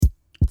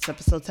It's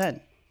episode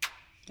 10.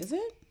 Is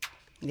it?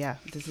 Yeah,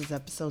 this is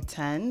episode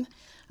 10.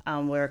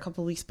 We're a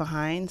couple weeks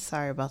behind.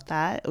 Sorry about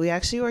that. We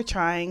actually were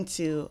trying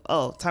to...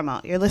 Oh, time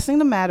out. You're listening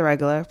to Mad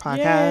Regular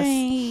Podcast.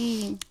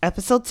 Yay.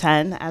 Episode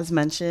 10, as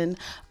mentioned.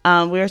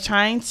 We were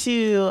trying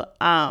to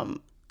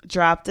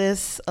drop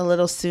this a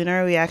little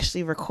sooner. We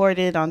actually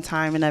recorded on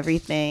time and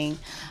everything.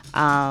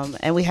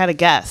 And we had a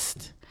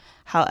guest.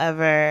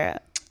 However...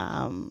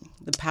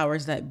 the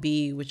powers that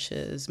be, which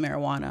is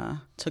marijuana,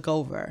 took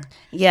over.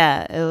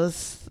 Yeah,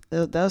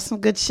 that was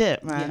some good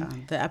shit, man. Yeah,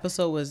 the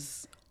episode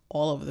was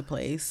all over the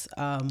place.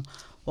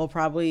 We'll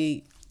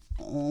probably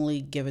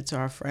only give it to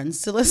our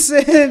friends to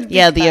listen.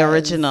 Yeah, the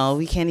original.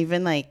 We can't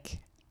even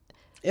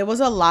It was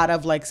a lot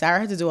of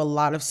Sarah had to do a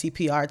lot of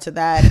CPR to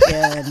that,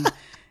 and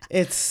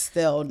it's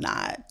still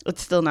not.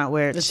 It's still not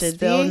where it should be. It's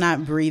still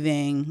not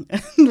breathing.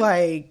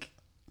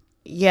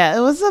 Yeah, it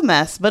was a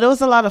mess, but it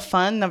was a lot of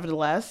fun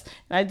nevertheless.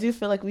 And I do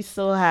feel like we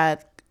still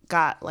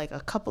got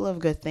a couple of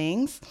good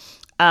things.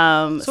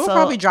 So we'll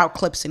probably drop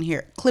clips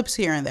here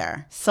and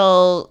there.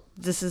 So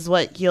this is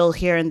what you'll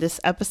hear in this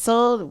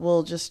episode.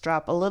 We'll just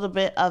drop a little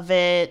bit of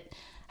it,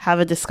 have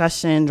a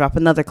discussion, drop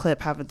another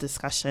clip, have a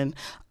discussion.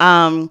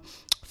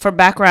 For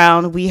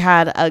background, we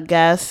had a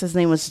guest. His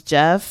name was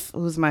Jeff,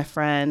 who's my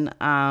friend,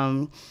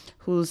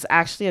 who's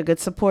actually a good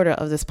supporter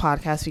of this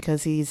podcast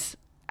because he's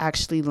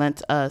actually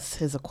lent us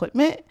his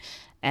equipment,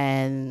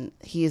 and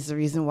he is the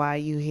reason why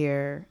you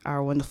hear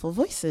our wonderful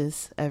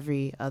voices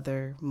every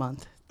other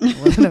month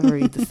whenever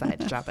we decide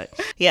to drop it.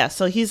 Yeah,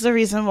 so he's the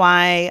reason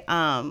why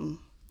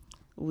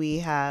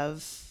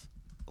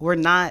we're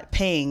not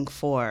paying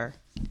for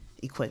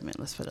equipment,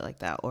 let's put it like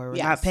that, or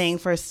we're not paying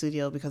for a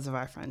studio because of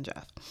our friend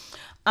Jeff.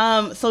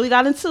 So we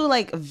got into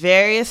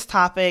various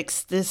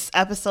topics. This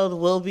episode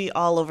will be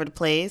all over the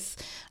place,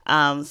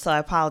 so I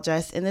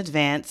apologize in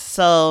advance.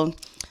 So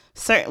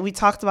we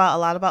talked about a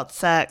lot about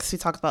sex. We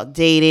talked about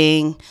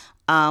dating.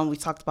 We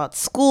talked about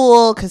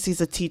school because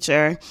he's a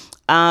teacher.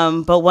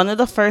 But one of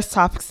the first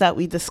topics that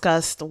we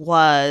discussed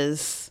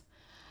was,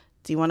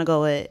 do you want to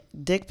go with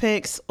dick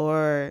pics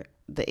or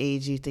the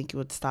age you think you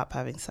would stop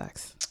having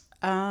sex?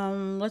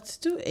 Let's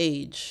do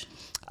age.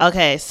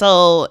 Okay,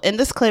 so in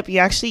this clip, you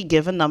actually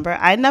give a number.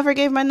 I never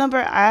gave my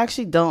number. I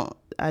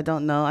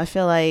don't know. I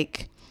feel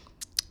like,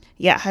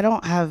 I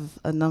don't have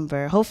a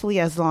number.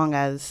 Hopefully, as long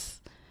as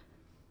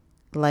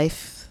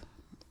life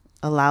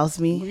allows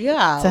me to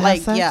have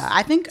sex.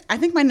 I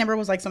think my number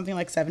was something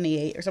like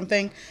 78 or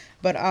something,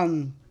 but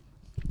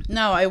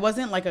no, it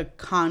wasn't a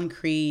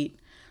concrete,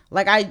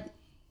 I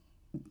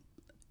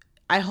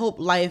hope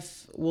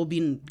life will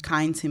be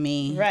kind to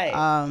me, right?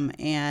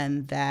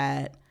 And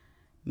that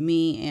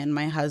me and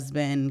my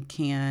husband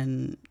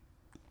can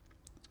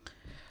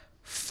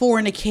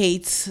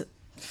fornicate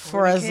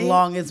for as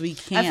long as we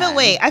can.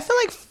 I feel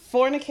like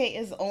fornicate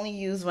is only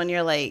used when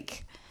you're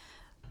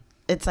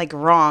it's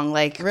wrong,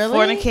 really?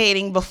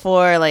 Fornicating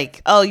before, you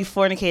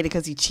fornicated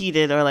because you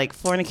cheated, or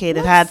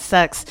fornicated, had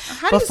sex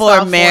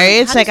before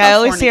marriage. I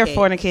always hear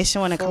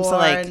fornication when it comes to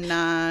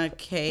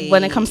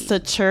when it comes to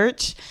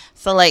church.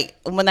 So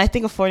when I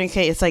think of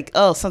fornicate, it's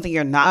something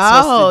you're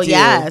not supposed to do. Oh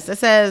yes, it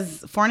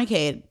says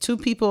fornicate. Two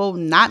people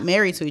not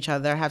married to each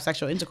other have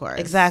sexual intercourse.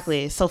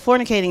 Exactly. So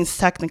fornicating is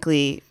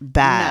technically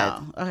bad.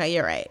 No. Okay,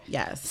 you're right.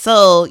 Yes.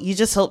 So you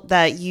just hope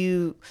that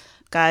you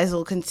guys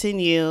will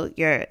continue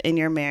in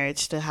your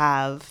marriage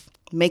to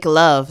make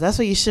love. That's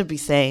what you should be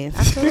saying.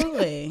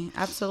 Absolutely.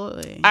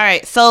 Absolutely. All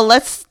right. So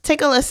let's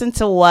take a listen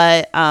to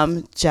what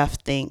Jeff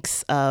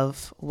thinks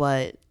of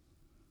what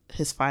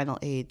his final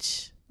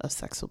age of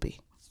sex will be.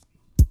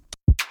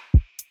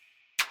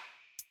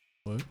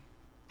 What?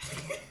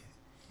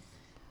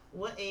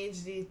 What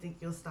age do you think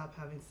you'll stop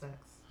having sex?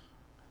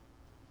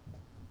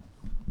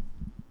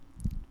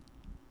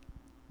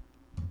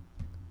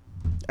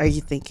 Are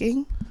you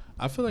thinking?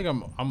 I feel like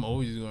I'm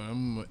always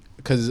going,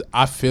 because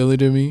I feel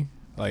it in me,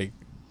 the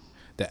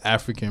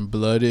African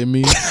blood in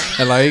me,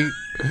 and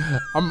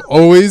I'm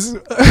always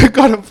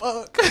gonna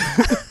fuck.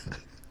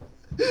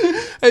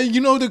 And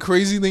you know the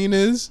crazy thing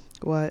is,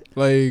 what?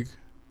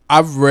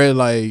 I've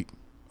read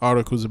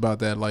articles about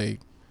that,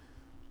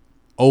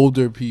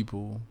 older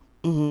people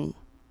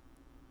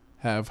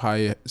have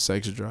higher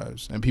sex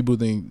drives, and people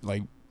think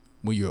when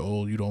you're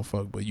old you don't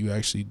fuck, but you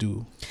actually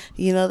do.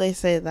 You know, they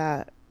say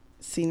that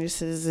senior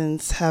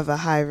citizens have a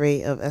high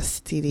rate of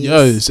STDs.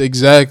 Yes,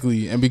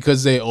 exactly. And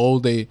because they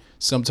old,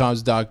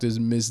 sometimes doctors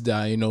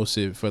misdiagnose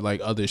it for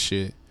other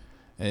shit,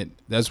 and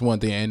that's one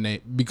thing. And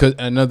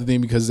another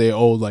thing, because they're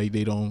old, they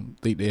don't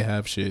think they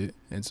have shit,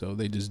 and so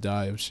they just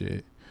die of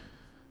shit.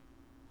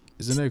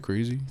 Isn't that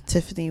crazy?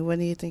 Tiffany, when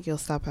do you think you'll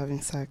stop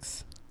having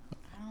sex?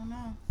 I don't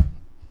know.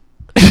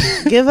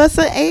 Give us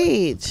an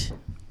age.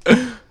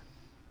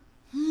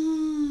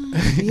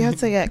 You have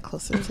to get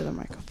closer to the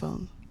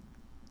microphone.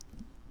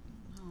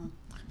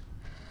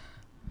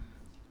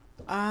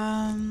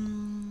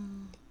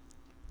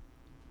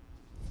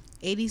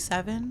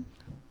 87.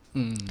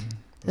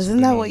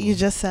 Isn't that what you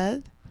just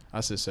said?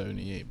 I said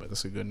 78, but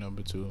that's a good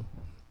number too.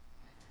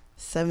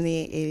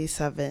 78,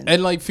 87.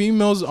 And like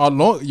females are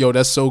long. Yo,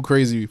 that's so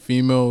crazy.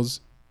 Females,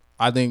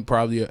 I think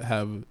probably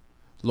have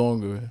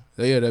longer.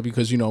 Yeah, that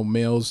because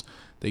males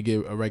they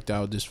get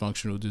erectile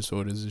dysfunctional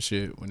disorders and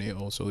shit when they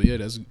also. Yeah,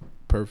 that's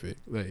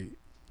perfect. Like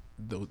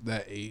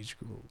that age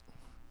group.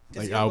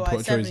 Like I'll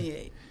put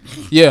 78.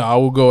 Yeah, I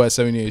will go at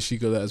 78. She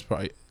goes that's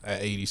probably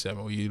at 87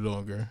 or even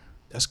longer.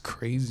 That's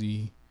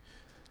crazy.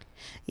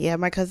 Yeah,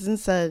 my cousin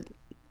said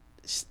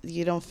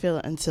you don't feel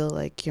it until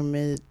like your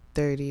mid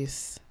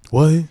 30s.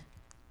 What?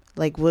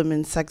 Like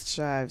women's sex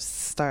drives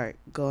start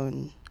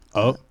going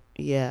up.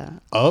 Yeah.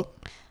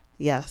 Up.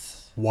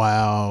 Yes.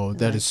 Wow,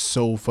 that is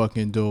so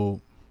fucking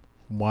dope.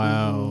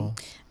 Wow.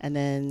 Mm-hmm. And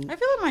then I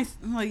feel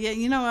like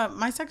you know what,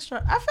 my sex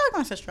drive. I feel like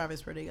my sex drive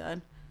is pretty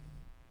good.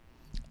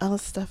 Oh,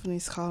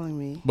 Stephanie's calling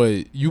me.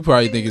 But you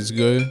probably think it's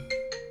good.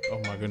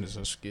 Oh my goodness,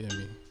 that scared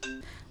me.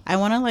 I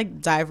want to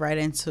like dive right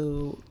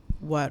into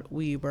what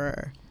we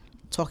were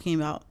talking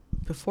about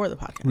before the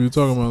podcast. We were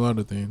talking about a lot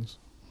of things.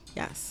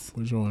 Yes.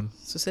 Which one?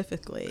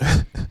 Specifically,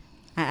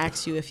 I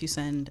asked you if you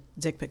send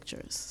dick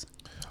pictures.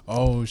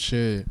 Oh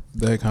shit,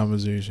 that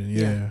conversation.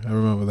 Yeah, I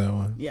remember that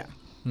one. Yeah.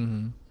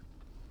 Mm-hmm.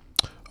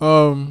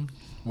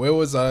 Where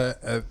was I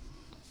at?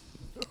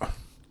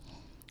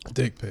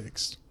 Dick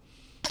pics.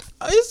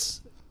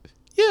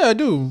 Yeah, I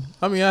do.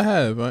 I mean, I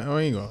have.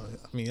 I ain't gonna.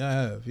 I mean, I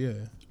have. Yeah.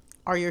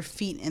 Are your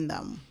feet in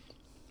them?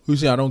 You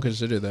see, I don't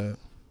consider that.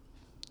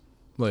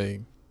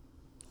 Like,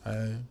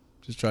 I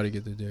just try to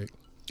get the dick.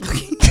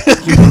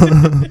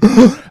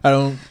 I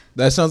don't.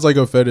 That sounds like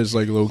a fetish,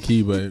 like low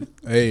key, but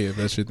hey, if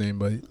that's your thing,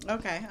 but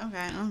okay.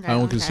 I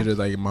don't consider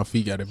like my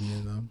feet gotta be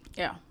in them.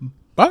 Yeah.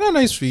 But I got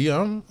nice feet.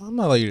 I'm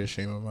not like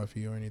ashamed of my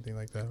feet or anything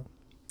like that.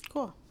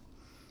 Cool.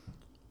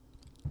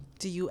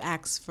 Do you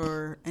ask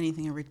for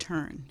anything in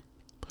return?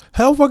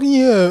 Hell fucking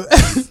yeah.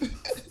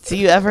 Do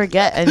you ever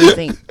get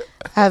anything?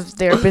 Have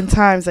there been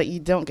times that you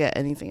don't get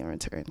anything in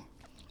return?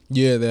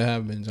 Yeah, there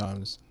have been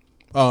times.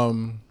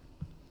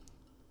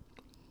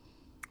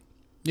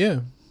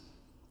 Yeah.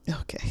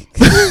 Okay.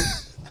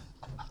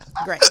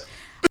 Great.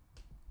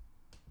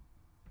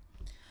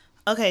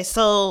 Okay,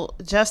 so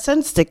Jeff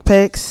sends dick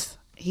pics.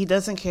 He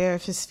doesn't care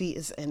if his feet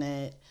is in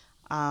it.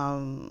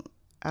 I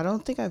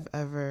don't think I've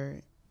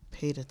ever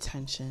paid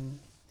attention.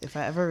 If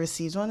I ever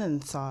received one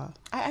and saw,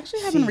 I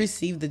actually haven't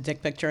received the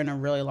dick picture in a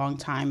really long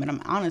time, and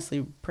I'm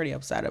honestly pretty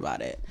upset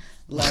about it.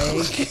 Like,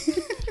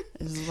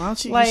 why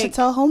don't you? You should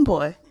tell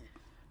homeboy.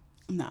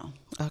 No.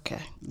 Okay.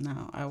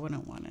 No, I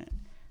wouldn't want it.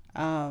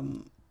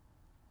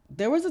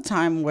 There was a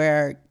time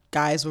where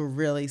guys were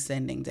really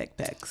sending dick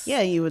pics.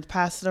 Yeah, you would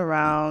pass it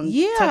around.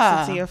 Yeah.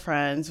 Text it to your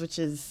friends, which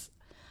is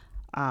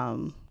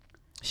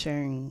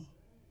sharing.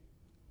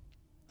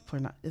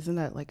 Isn't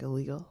that like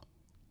illegal?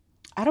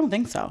 I don't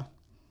think so.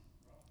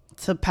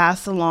 To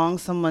pass along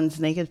someone's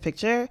naked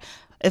picture.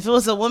 If it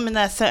was a woman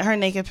that sent her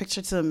naked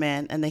picture to a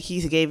man and then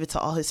he gave it to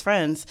all his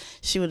friends,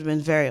 she would have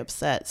been very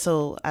upset.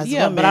 So as a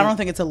woman, but I don't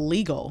think it's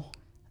illegal.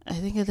 I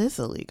think it is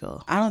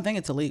illegal. I don't think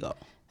it's illegal.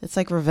 It's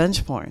like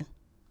revenge porn.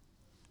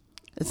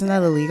 Isn't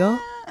that illegal?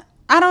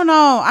 I don't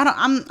know.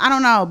 I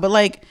don't know. But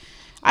like,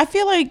 I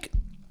feel like,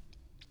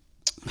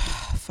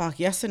 fuck,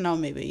 yes and no,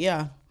 maybe.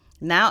 Yeah.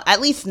 Now, at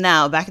least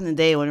now, back in the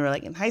day when we were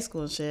like in high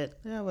school and shit,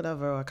 yeah,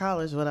 whatever, or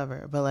college,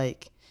 whatever. But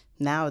like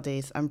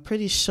nowadays, I'm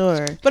pretty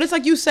sure. But it's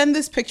like you send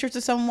this picture to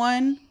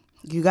someone.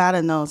 You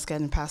gotta know it's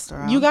getting passed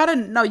around. You gotta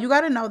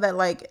know that,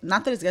 like,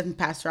 not that it's getting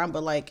passed around,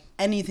 but like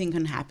anything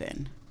can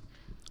happen.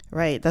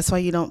 Right. That's why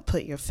you don't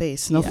put your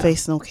face. No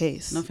face, no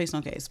case. No face,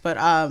 no case. But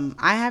I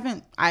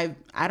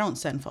don't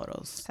send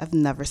photos. I've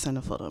never sent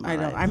a photo in my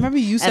life. I remember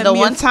you sent me. And the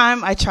one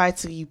time I tried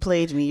to, you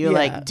played me. You're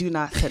like, do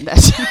not send that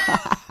shit.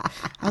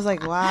 I was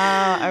like,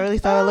 wow, I really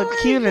thought I looked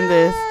cute in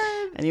this.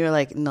 And you were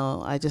like,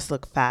 no, I just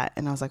look fat.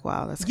 And I was like,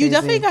 wow, that's crazy. You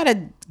definitely got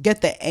to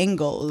get the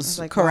angles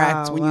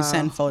correct when you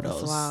send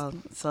photos. Wow.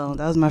 So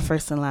that was my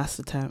first and last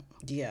attempt.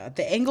 Yeah.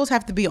 The angles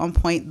have to be on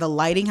point. The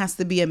lighting has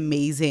to be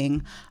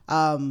amazing.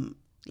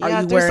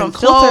 Are you wearing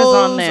filters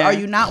on there? Are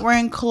you not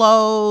wearing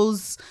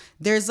clothes?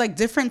 There's like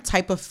different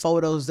type of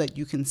photos that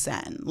you can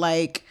send.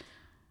 Like,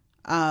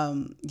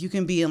 you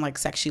can be in like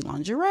sexy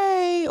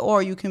lingerie,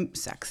 or you can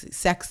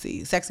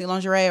sexy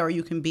lingerie, or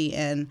you can be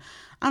in,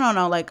 I don't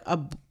know, like a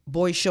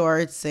boy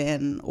shorts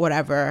and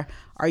whatever.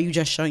 Are you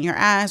just showing your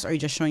ass? Are you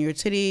just showing your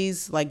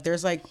titties? Like,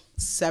 there's like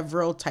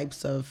several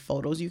types of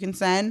photos you can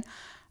send.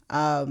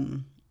 But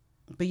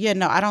yeah,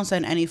 no, I don't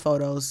send any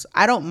photos.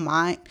 I don't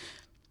mind.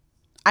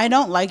 I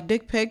don't like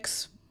dick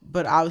pics,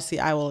 but obviously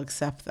I will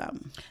accept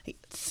them.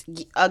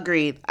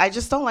 Agreed. I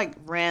just don't like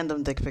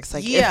random dick pics.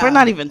 Like, if we're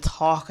not even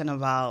talking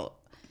about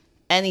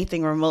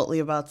anything remotely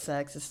about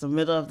sex, it's the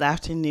middle of the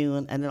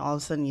afternoon, and then all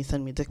of a sudden you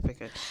send me a dick pic.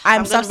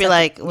 I'm gonna be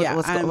like,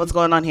 what's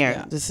going on here?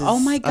 Yeah. This is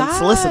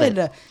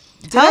unsolicited.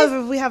 However,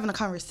 if we're having a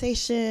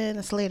conversation,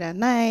 it's late at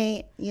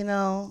night, you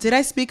know. Did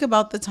I speak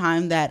about the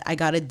time that I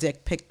got a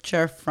dick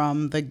picture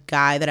from the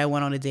guy that I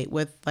went on a date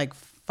with like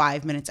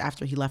 5 minutes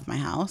after he left my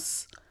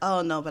house?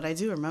 Oh, no, but I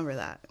do remember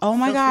that. Oh,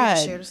 my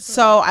God.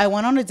 So I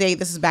went on a date.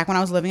 This is back when I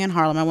was living in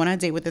Harlem. I went on a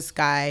date with this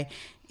guy,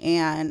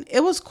 and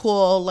it was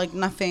cool, like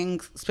nothing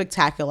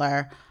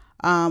spectacular.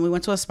 We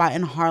went to a spot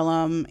in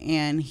Harlem,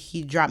 and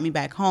he dropped me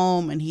back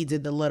home, and he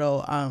did the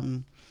little,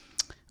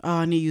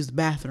 I need to use the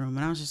bathroom.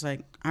 And I was just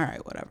like, all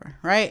right, whatever,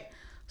 right?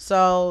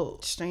 So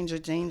stranger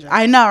danger.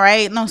 I know,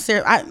 right? No,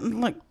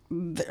 seriously,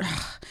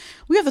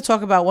 we have to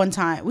talk about one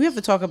time. We have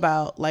to talk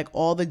about like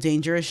all the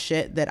dangerous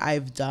shit that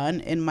I've done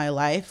in my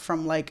life,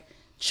 from like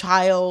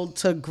child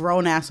to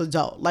grown ass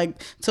adult,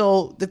 like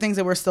till the things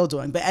that we're still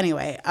doing. But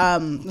anyway,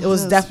 it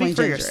was definitely Speak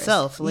for dangerous.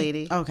 yourself,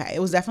 lady. Okay, it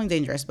was definitely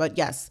dangerous. But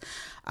yes,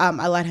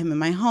 I let him in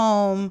my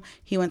home.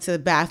 He went to the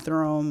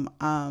bathroom.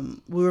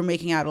 We were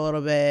making out a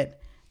little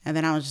bit, and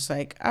then I was just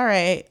like, all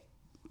right,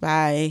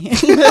 bye.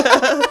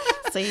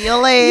 See you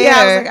later. Yeah,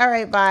 I was like, all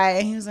right, bye.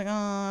 And he was like, oh,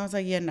 I was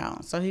like, yeah, no.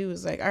 So he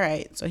was like, all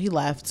right. So he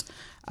left.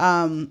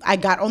 I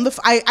got on the,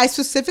 I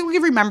specifically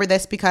remember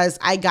this because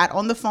I got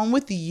on the phone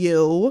with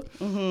you,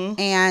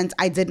 and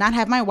I did not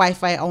have my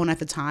Wi-Fi on at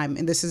the time.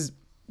 And this is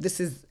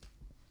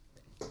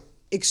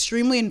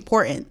extremely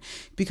important,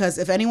 because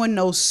if anyone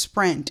knows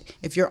Sprint,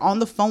 if you're on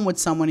the phone with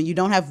someone and you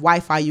don't have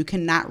Wi-Fi, you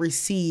cannot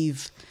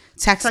receive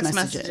text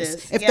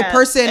messages. If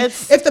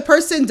the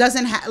person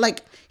doesn't have,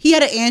 like, he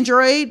had an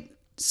Android,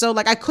 so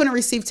like I couldn't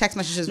receive text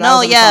messages.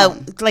 No, yeah,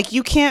 like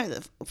you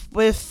can't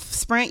with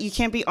Sprint. You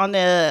can't be on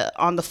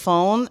the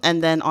phone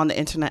and then on the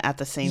internet at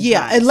the same time.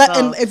 Yeah,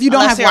 and if you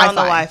don't have Wi-Fi, on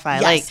the Wi-Fi,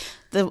 yes. Like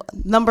the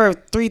number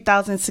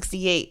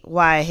 3068.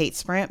 Why I hate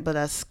Sprint, but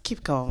let's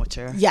keep going with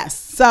your. Yes.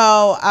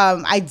 So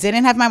I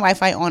didn't have my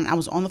Wi-Fi on. I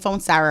was on the phone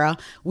with Sarah.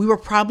 We were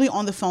probably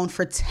on the phone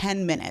for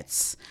 10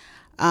 minutes.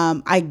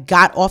 I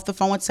got off the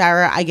phone with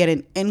Sarah. I get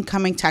an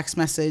incoming text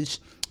message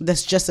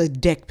that's just a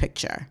dick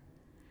picture.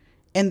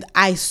 And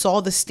I saw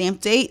the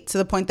stamp date to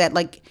the point that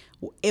like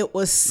it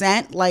was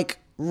sent like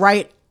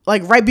right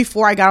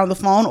before I got on the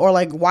phone, or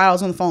like while I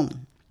was on the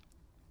phone.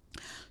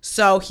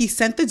 So he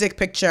sent the dick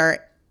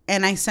picture,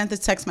 and I sent the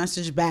text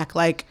message back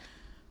like ?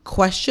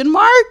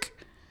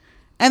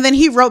 And then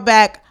he wrote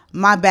back,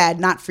 my bad,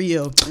 not for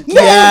you.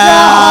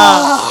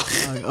 Yeah.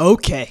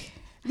 Okay.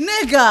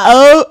 Nigga.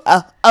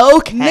 Oh,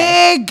 okay.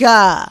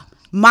 Nigga.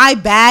 My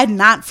bad,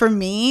 not for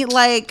me.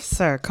 Like,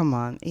 sir, come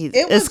on.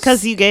 It's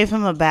because you gave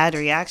him a bad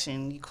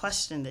reaction. You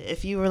questioned it.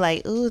 If you were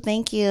like, ooh,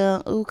 thank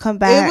you. Ooh, come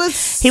back.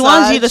 He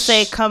wanted you to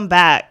say, come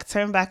back.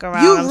 Turn back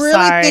around. You I'm really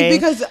sorry. think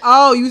because,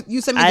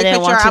 you sent me the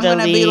picture, I'm going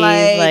to be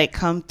like,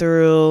 come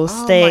through,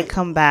 stay,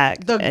 come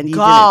back. And you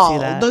didn't do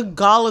that. The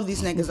gall of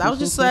these niggas. I was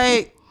just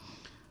like,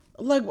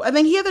 and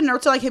then he had the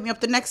nerve to like hit me up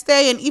the next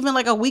day. And even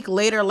like a week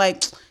later,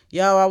 like,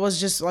 yo, I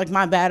was just like,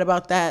 my bad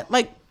about that.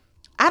 Like,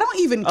 I don't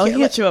even care. Oh, he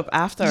hit you up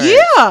after.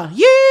 Yeah.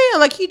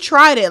 Like he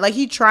tried it. Like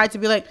he tried to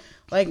be like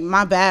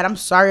my bad. I'm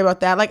sorry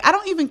about that. Like I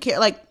don't even care.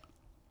 Like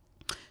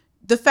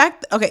the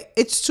fact. Okay,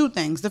 it's two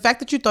things. The fact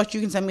that you thought you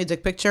can send me a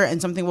dick picture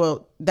and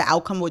the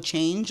outcome will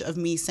change of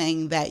me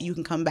saying that you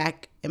can come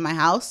back in my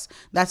house.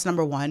 That's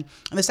number one.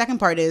 And the second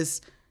part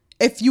is,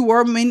 if you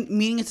were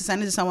meaning to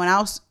send it to someone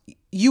else,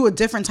 you a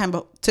different type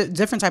of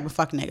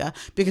fuck nigga,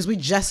 because you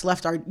just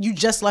left our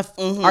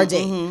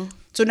date.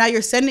 So now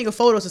you're sending a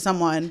photo to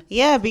someone.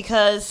 Yeah,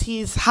 because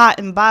he's hot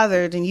and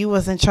bothered and you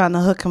wasn't trying to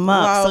hook him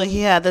up. Well, so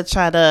he had to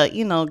try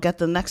to, get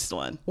the next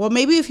one. Well,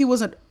 maybe if he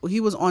was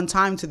on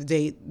time to the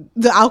date,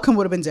 the outcome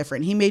would have been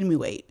different. He made me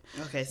wait.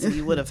 Okay, so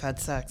you would have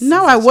had sex.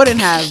 No, I wouldn't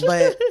have,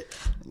 but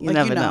you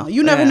never know.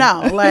 You never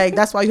know. Like,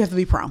 that's why you have to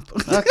be prompt.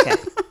 Okay.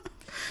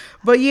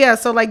 But yeah,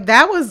 so like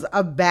that was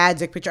a bad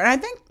dick picture. And I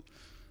think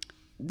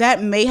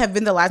that may have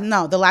been the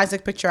last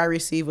dick picture I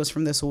received was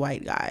from this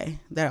white guy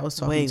that I was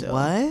talking to. Wait,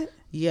 what?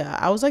 Yeah,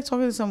 I was like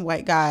talking to some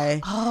white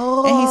guy.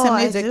 Oh, and he sent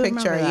me a dick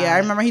picture. Yeah, I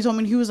remember he told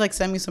me he was like,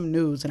 send me some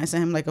nudes, and I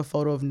sent him like a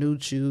photo of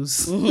nude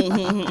shoes.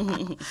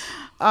 And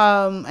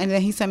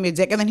then he sent me a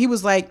dick, and then he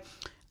was like,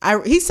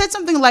 he said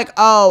something like,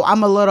 oh,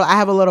 I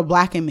have a little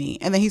black in me,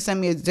 and then he sent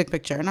me a dick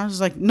picture, and I was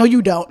just like, no,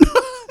 you don't.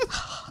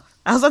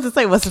 I was about to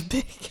say, what's it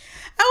big?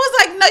 I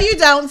was like, no, you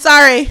don't.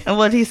 Sorry. And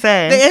what he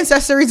say? The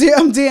ancestry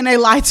DNA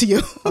lied to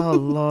you. Oh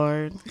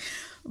Lord.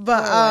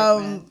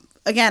 But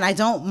again, I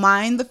don't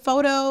mind the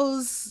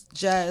photos.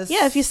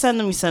 If you send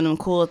them,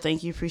 cool.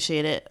 Thank you,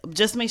 appreciate it.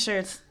 Just make sure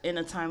it's in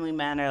a timely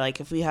manner. Like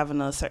if we have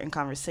a certain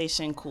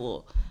conversation,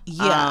 cool.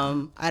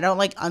 Yeah, I don't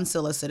like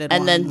unsolicited.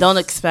 And then don't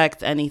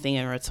expect anything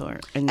in return.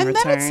 Then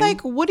it's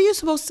like, what are you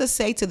supposed to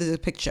say to the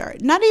dick picture?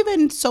 Not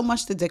even so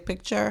much the dick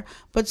picture,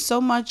 but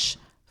so much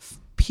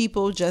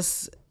people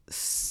just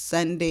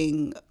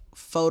sending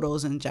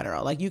photos in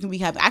general. Like I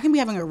can be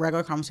having a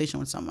regular conversation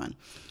with someone.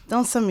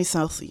 Don't send me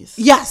selfies.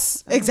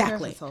 Yes,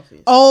 exactly.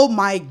 Oh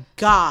my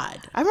God.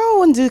 I remember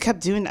one dude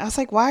kept doing that. I was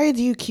like, why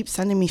do you keep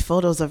sending me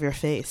photos of your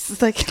face?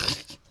 It's like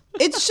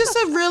it's just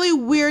a really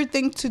weird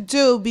thing to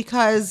do,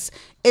 because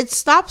it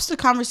stops the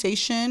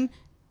conversation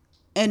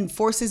and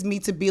forces me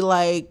to be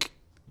like,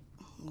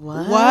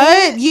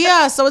 What?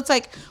 Yeah. So it's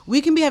like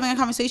we can be having a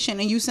conversation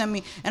and you send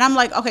me and I'm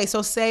like, okay,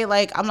 so say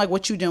like I'm like,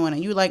 what you doing?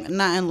 And you like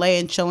nothing,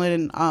 laying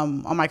chilling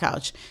on my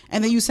couch.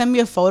 And then you send me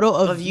a photo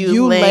of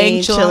you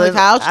laying chilling on the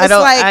couch.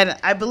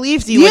 I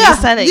believed you when you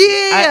sent it.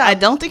 Yeah. I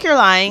don't think you're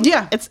lying.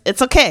 Yeah.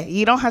 It's okay.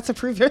 You don't have to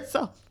prove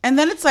yourself. And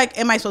then it's like,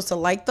 am I supposed to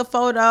like the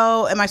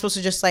photo? Am I supposed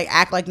to just like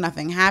act like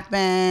nothing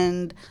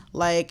happened?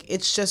 Like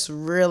it's just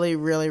really,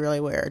 really, really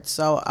weird.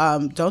 So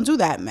don't do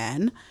that,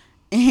 men.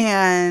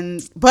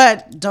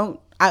 But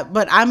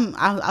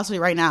I'll tell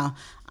you right now,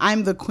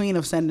 I'm the queen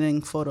of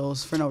sending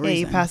photos for no reason. Yeah,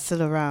 you pass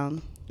it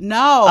around.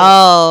 No.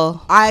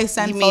 Oh. I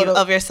send photos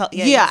of yourself.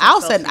 Yeah,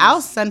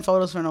 I'll send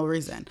photos for no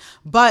reason.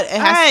 But all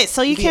right,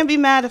 so you can't be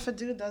mad if a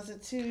dude does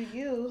it to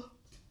you.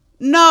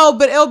 No,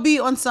 but it'll be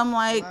on some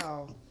like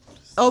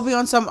it'll be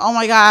on some oh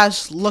my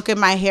gosh, look at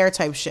my hair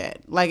type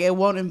shit. Like it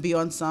won't be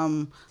on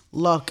some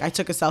look, I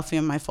took a selfie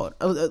in my photo.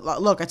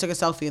 Look, I took a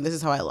selfie and this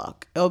is how I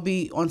look. It'll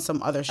be on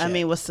some other shit. I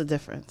mean, what's the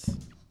difference?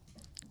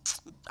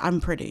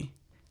 I'm pretty.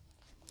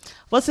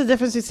 What's the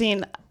difference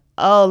between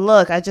oh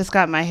look, I just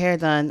got my hair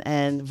done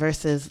and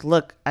versus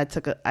look, I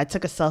took a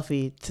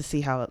selfie to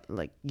see how it,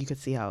 like you could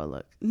see how it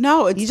looked.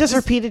 No, you just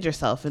repeated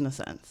yourself in a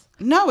sense.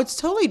 No, it's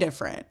totally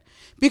different.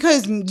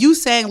 Because you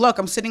saying, look,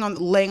 I'm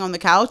laying on the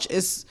couch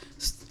is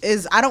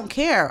I don't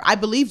care. I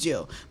believed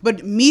you.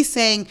 But me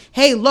saying,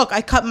 hey, look,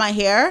 I cut my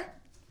hair.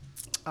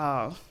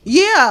 Oh.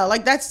 Yeah,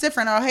 like that's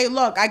different. Or hey,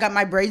 look, I got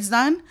my braids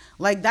done.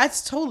 Like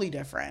that's totally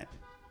different.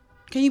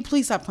 Can you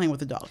please stop playing with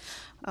the dog?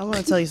 I want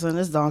to tell you something.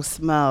 This dog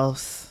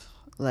smells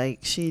like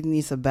she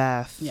needs a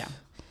bath. Yeah.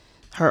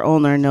 Her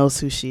owner knows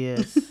who she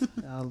is.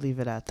 I'll leave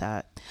it at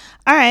that.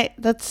 All right.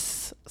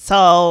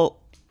 So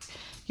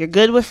you're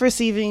good with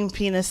receiving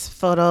penis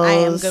photos. I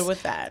am good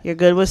with that. You're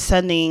good with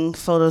sending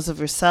photos of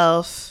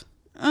yourself.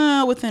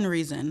 Within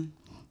reason.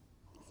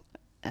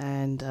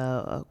 And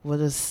what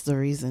is the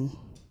reason?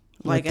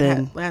 Like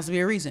it has to be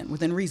a reason.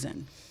 Within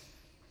reason.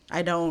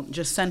 I don't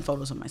just send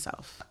photos of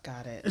myself.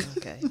 Got it.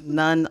 Okay.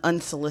 None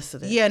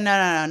unsolicited. Yeah,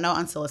 no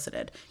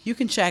unsolicited. You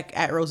can check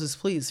at Roses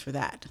Please for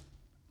that.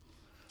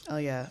 Oh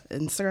yeah,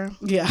 Instagram.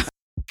 Yeah.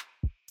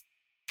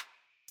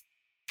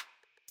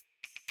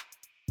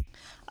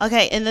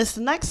 Okay, in this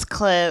next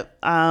clip,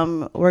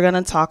 we're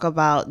gonna talk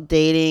about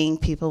dating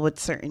people with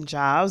certain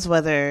jobs,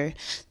 whether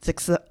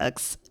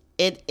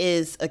it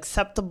is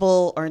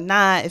acceptable or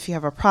not. If you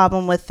have a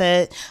problem with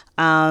it,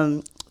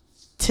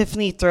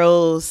 Tiffany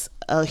throws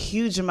a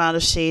huge amount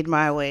of shade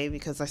my way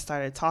because I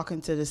started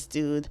talking to this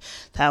dude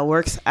that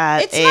works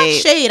at It's not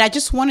shade. I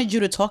just wanted you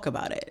to talk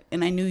about it,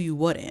 and I knew you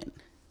wouldn't.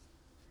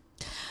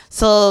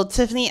 So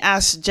Tiffany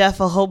asked Jeff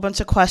a whole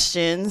bunch of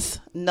questions,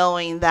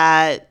 knowing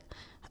that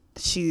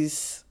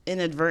she's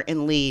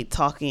inadvertently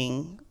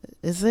talking.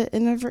 Is it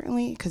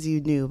inadvertently? Because you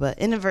knew, but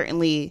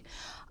inadvertently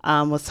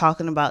was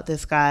talking about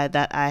this guy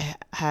that I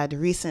had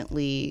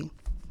recently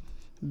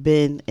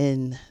been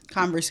in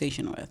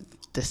conversation with.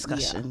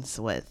 Discussions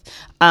with.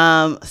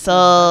 So that's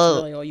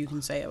really all you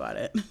can say about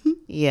it.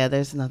 Yeah,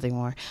 there's nothing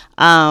more.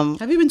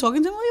 Have you been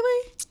talking to him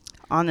lately?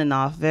 On and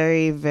off,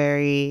 very,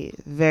 very,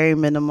 very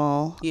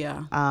minimal.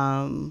 Yeah.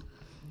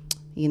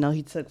 You know,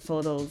 he took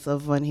photos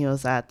of when he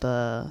was at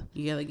the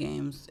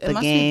games. It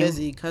must be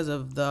busy because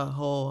of the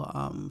whole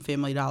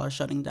Family Dollar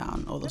shutting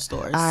down all the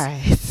stores.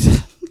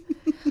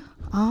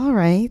 All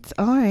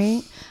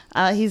right.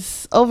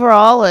 He's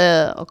overall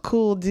a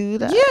cool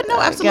dude. Yeah,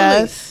 no,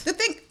 absolutely. The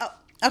thing.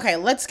 Okay,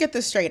 let's get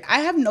this straight. I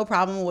have no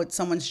problem with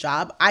someone's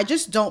job. I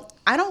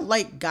don't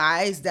like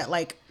guys that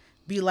like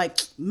be like,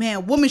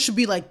 man, women should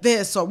be like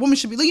this or women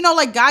should be, you know,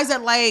 like guys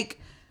that like.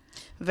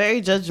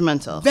 Very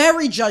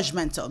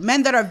judgmental.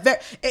 Men that are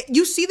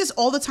you see this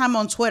all the time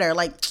on Twitter.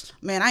 Like,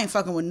 man, I ain't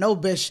fucking with no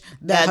bitch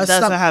that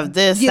doesn't have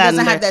this. Yeah,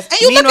 doesn't have that. And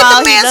you look at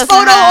the man's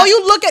photo or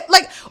you look at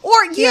like,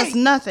 or he has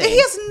nothing. He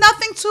has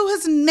nothing to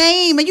his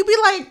name. And you be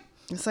like,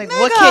 it's like,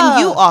 what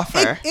can you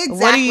offer? Exactly.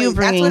 What are you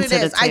bringing That's what it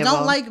to is. the table? I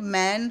don't like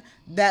men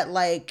that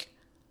like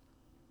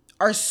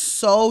are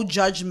so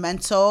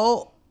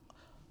judgmental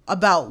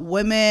about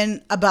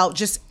women, about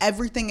just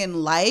everything in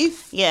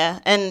life. Yeah,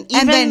 and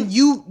then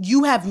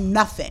you have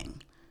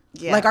nothing.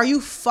 Yeah. Like, are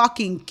you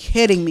fucking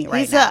kidding me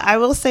right now? I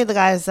will say the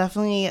guy is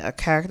definitely a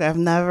character. I've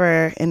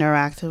never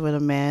interacted with a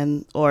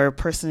man or a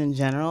person in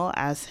general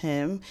as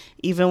him.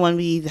 Even when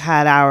we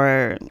had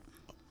our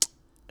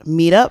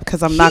meetup,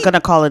 because I'm not going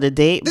to call it a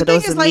date, but it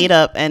was a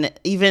meetup, and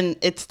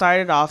it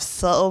started off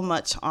so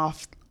much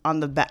off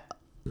on the back.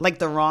 Like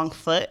the wrong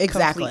foot.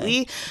 Exactly.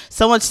 Completely.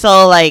 So much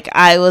so, like,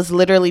 I was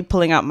literally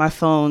pulling out my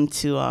phone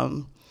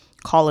to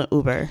call an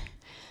Uber.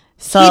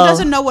 So he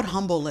doesn't know what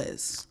humble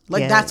is.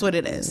 Like, that's what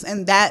it is.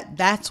 And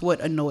that's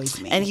what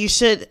annoys me. And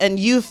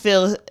you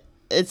feel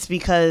it's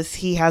because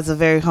he has a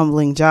very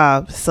humbling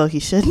job, so he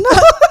should know.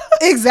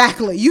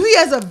 Exactly. He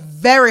has a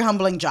very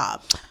humbling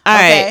job. All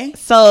right.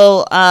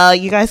 So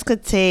you guys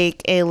could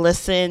take a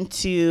listen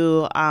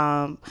to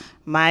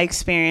my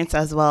experience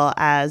as well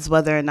as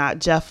whether or not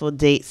Jeff will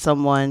date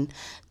someone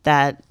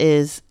that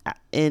is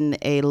in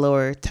a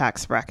lower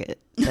tax bracket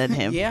than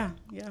him. Yeah.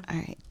 All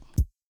right.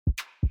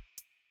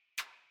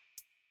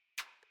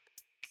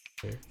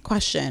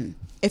 Question: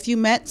 if you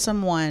met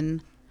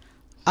someone,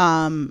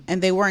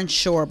 and they weren't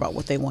sure about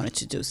what they wanted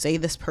to do, say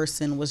this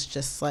person was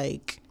just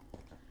like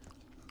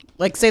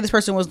say this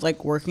person was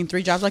like working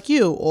 3 jobs like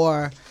you,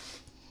 or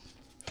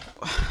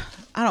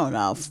I don't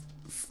know,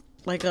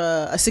 like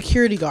a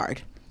security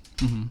guard.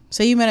 Mm-hmm.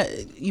 Say you met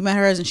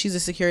her and she's a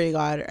security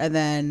guard, and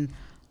then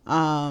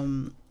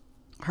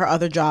her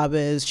other job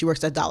is she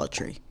works at Dollar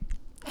Tree.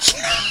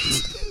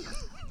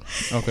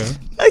 Okay.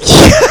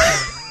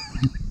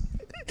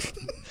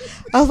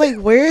 I was like,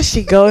 where is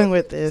she going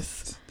with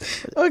this?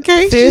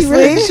 Okay,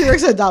 seriously, she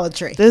works at Dollar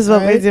Tree. This is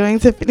what we're doing,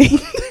 Tiffany.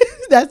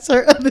 That's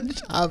her other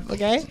job.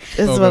 Okay,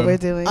 this is what we're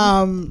doing.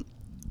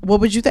 What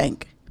would you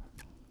think?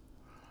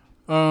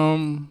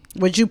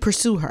 Would you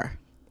pursue her?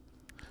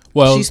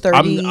 Well, she's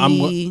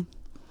 30,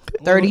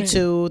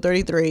 32,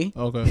 33.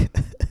 Okay.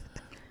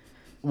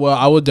 Well,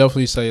 I would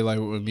definitely say, like,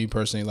 with me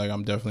personally, like,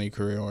 I'm definitely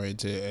career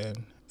oriented,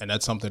 and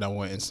that's something I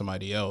want in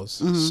somebody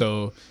else. Mm-hmm.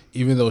 So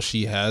even though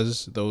she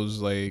has those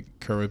like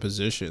current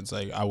positions,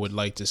 like, I would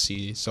like to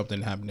see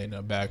something happening in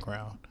the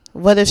background.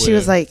 What if she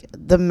was like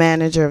the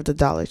manager of the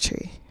Dollar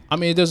Tree? I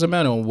mean, it doesn't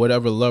matter on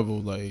whatever level.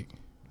 Like,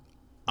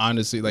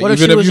 honestly, like, what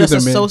even if she was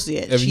just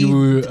associate? If you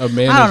were a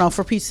manager, I don't know.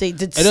 For Pete's sake,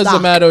 it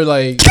doesn't matter.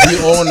 Like, we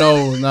all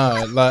know.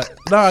 Nah.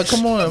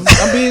 Come on,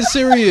 I'm being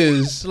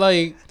serious.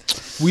 Like,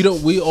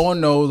 we all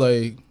know,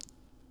 like,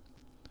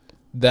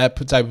 that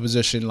type of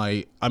position.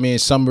 Like, I mean,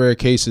 some rare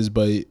cases,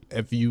 but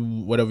if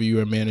whatever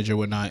you're a manager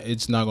or not,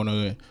 it's not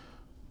gonna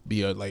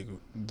be like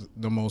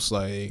the most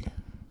like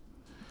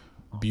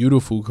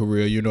beautiful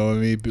career. You know what I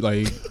mean?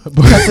 Like,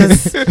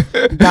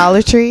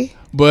 Dollar Tree.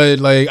 But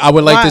like, I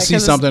would like to see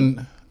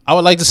something. I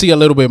would like to see a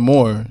little bit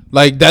more.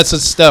 Like, that's a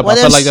step. I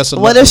feel like that's a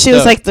what if she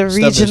was like the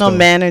regional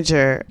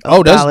manager?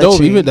 Oh, that's dope.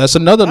 Even that's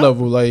another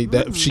level. Like,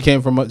 that she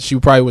came from. She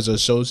probably was an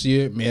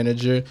associate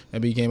manager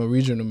and became a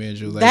regional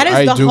manager. Like, that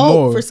is the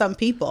hope for some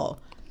people.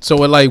 So,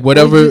 like,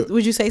 whatever.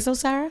 Would you say so,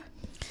 Sarah?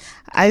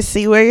 I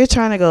see where you're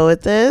trying to go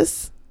with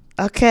this.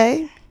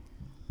 Okay.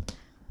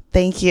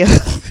 Thank you.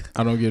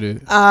 I don't get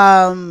it.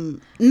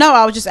 No,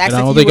 I was just asking.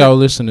 And I don't think our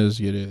listeners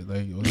get it.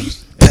 Like,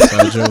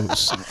 inside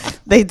jokes.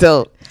 They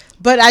don't.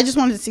 But I just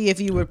wanted to see if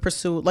you would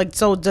pursue, like,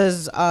 so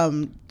does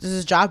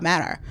this job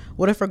matter?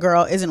 What if a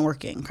girl isn't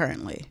working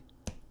currently?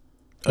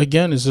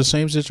 Again, it's the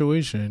same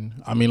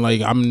situation. I mean,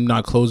 like, I'm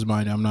not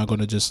closed-minded. I'm not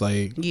going to just,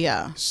 like,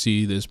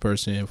 see this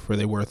person for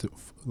their worth,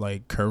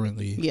 like,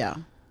 currently. Yeah.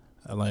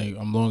 Like,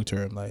 I'm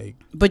long-term, like.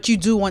 But you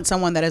do want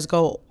someone that is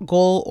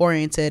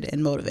goal-oriented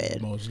and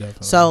motivated. Most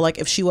definitely. So, like,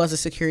 if she was a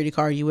security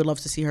guard, you would love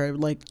to see her,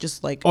 like,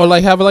 just, like. Or,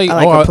 like, have, like,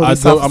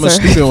 I'm a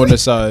student on the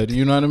side.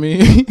 You know what I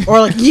mean? Or,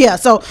 like, yeah.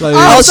 So,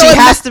 like, she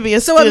has to be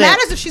a student. So, it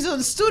matters if she's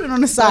a student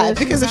on the side.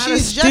 Because if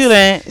she's a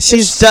student,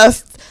 she's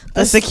just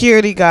a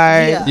security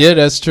guard. Yeah,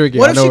 that's tricky.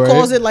 What if she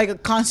calls it, like, a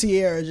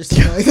concierge or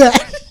something like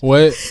that?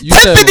 What? You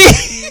said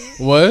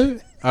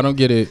what? I don't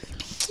get it.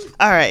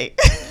 All right.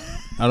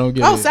 I don't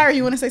get it. Oh, Sarah,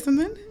 you want to say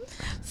something?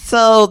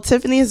 So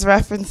Tiffany is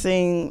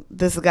referencing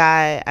this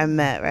guy I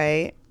met,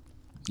 right?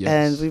 Yes.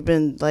 And we've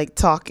been like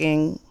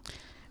talking,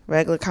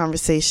 regular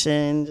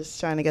conversation, just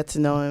trying to get to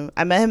know him.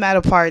 I met him at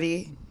a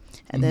party,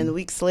 and then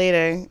weeks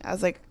later, I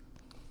was like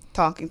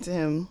talking to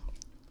him.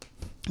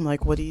 I'm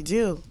like, "What do you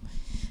do?"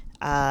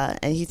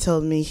 And he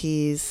told me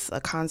he's a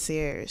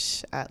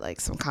concierge at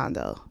like some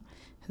condo,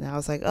 and I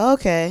was like, oh,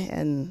 "Okay."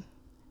 And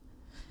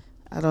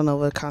I don't know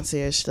what a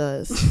concierge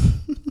does.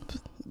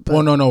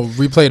 Well, no,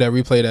 replay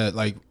that.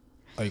 Like,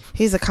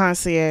 he's a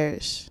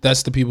concierge.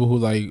 That's the people who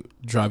like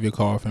drive your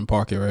car off and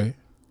park it, right?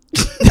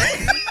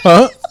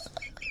 Huh?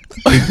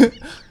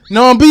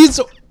 No, I'm being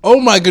so.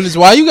 Oh my goodness,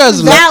 why you guys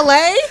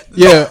valet?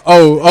 Yeah.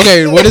 Oh,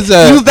 okay. What is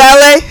that? You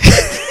valet?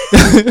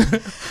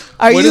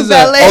 Are you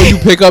valet? Oh, you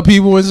pick up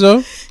people and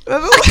stuff.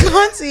 Remember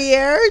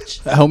concierge?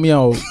 Help me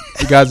out,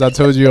 guys. I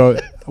told you.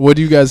 What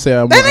do you guys say?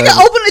 That nigga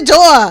open the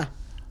door.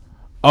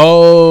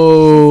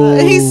 Oh,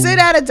 he sit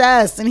at a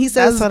desk and he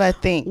says, "That's what I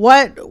think."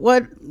 What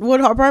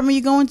apartment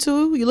you going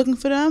to? You looking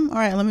for them? All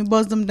right, let me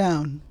buzz them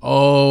down.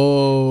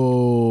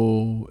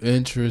 Oh,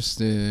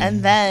 interesting.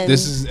 And then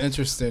this is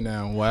interesting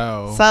now.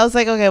 Wow. So I was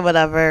like, okay,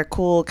 whatever,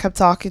 cool. Kept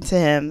talking to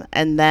him,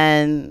 and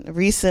then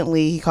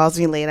recently he calls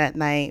me late at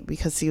night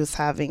because he was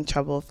having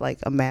trouble with like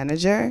a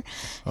manager,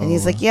 and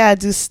he's like, "Yeah, I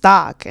do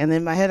stock." And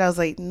in my head, I was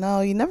like,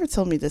 "No, you never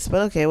told me this,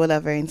 but okay,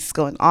 whatever." And it's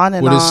going on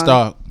and on. What is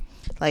stock?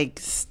 Like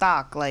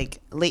stock, like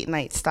late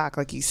night stock,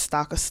 like you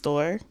stock a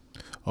store.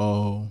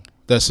 Oh,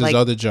 that's his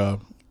other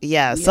job.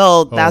 Yeah,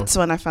 so that's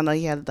when I found out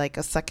he had like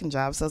a second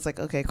job. So I was like,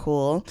 okay,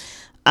 cool.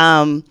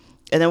 And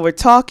then we're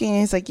talking.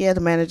 And he's like, yeah,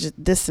 the manager,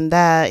 this and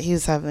that. He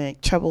was having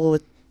like, trouble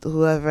with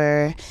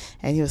whoever,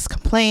 and he was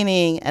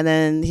complaining. And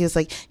then he was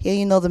like, yeah,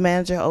 you know, the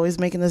manager always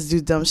making us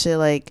do dumb shit,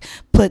 like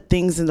put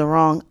things in the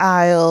wrong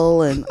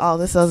aisle and all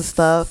this other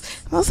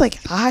stuff. And I was like,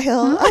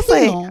 aisle? I was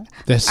like,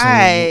 that's all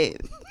right.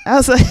 I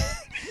was like.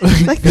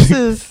 Like this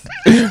is.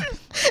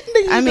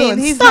 I mean,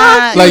 he's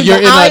not like you're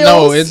in that.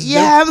 No, it's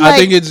yeah. I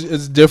think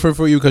it's different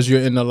for you because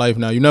you're in the life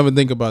now. You never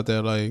think about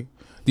that. Like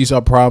these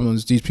are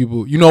problems. These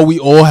people, you know, we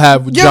all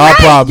have You're job right,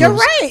 problems. you're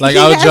right. Like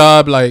our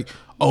job, like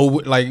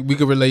we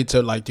could relate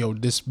to like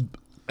this.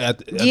 At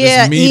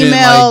this meeting,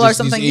 email like or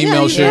something. These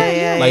email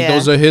shit, like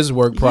those are his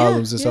work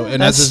problems and stuff,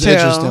 and that's just true.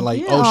 interesting.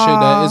 Like, oh shit,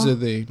 that is a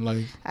thing.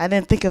 Like, I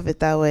didn't think of it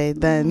that way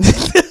then.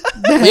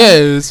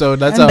 yeah, so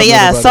that's how. But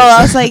yeah, so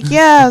I was like,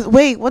 yeah,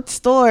 wait, what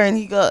store? And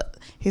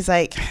he's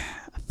like,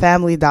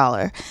 Family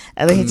Dollar,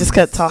 and then he just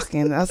kept talking.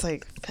 And I was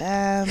like,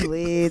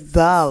 Family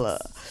Dollar.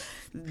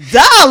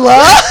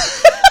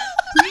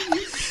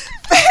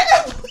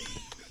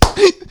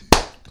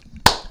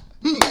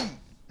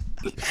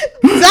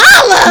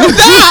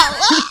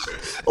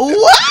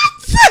 What?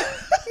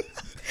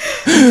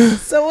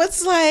 So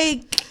it's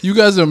like you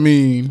guys are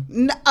mean.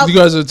 You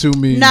guys are too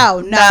mean.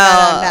 No.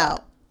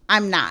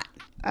 I'm not.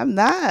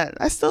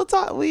 I still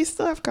talk. We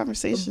still have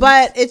conversations.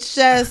 But it's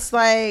just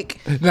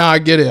like, no, I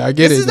get it.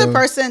 this is the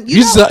person.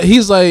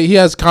 He's like, he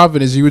has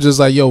confidence. He was just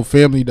like, yo,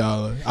 Family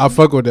Dollar. I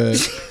fuck with that.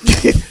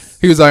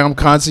 He was like, I'm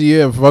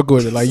concierge. Fuck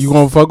with it. Like, you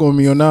gonna fuck with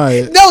me or not?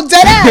 No,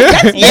 dead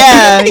ass.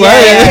 yeah.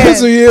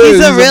 That's what he is.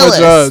 He's a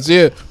realist.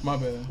 Yeah, my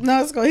bad.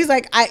 No, it's cool. He's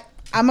like,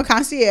 I'm a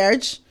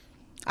concierge.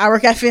 I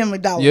work at Family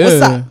Dollar. Yeah.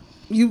 What's up?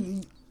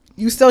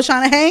 You still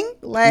trying to hang?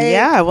 Like,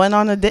 yeah, I went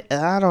on a date.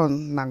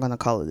 I'm not gonna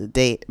call it a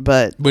date,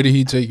 but did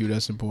he take you?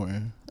 That's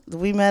important.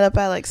 we met up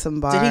at like some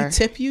bar. Did he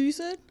tip you? You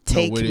said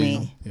Take No,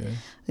 me. Yeah.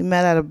 We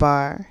met at a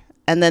bar,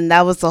 and then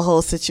that was the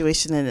whole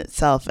situation in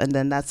itself. And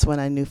then that's when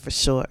I knew for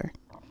sure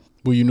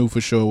Well, you knew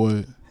for sure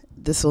what?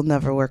 this will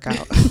never work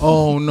out.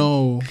 Oh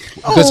no,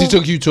 because he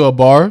took you to a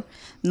bar.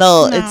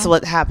 No, it's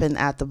what happened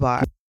at the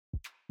bar.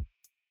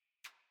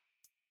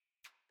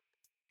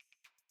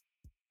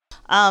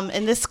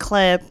 In this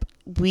clip,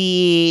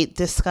 we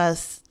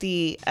discussed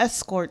the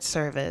escort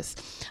service.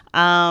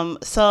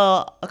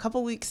 So a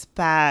couple weeks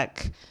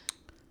back,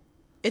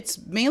 it's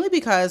mainly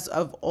because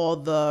of all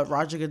the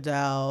Roger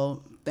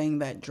Goodell thing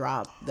that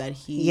dropped that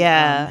he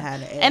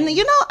had. And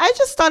you know, I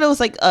just thought it was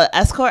like a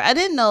escort. I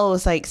didn't know it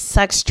was like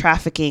sex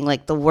trafficking.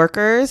 Like the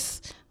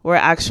workers were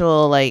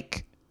actual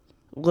like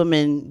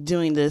women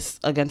doing this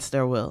against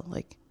their will.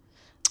 Like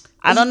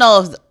I don't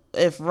know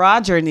if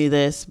Roger knew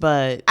this,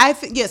 but I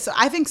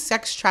think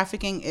sex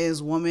trafficking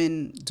is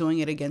women doing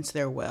it against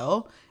their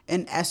will,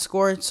 and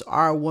escorts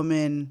are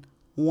women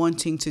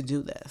wanting to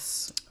do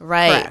this.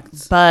 right.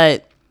 Correct.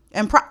 But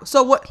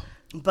So what?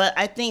 But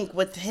I think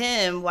with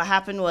him, what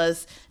happened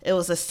was it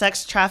was a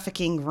sex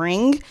trafficking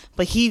ring,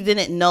 but he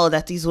didn't know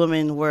that these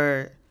women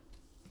were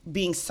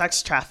being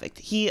sex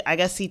trafficked. I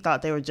guess he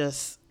thought they were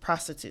just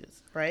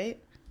prostitutes, right?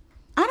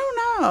 I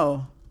don't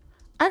know.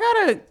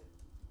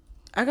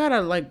 I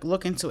gotta like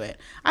look into it.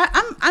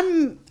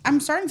 I'm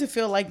starting to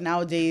feel like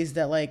nowadays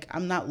that like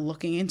I'm not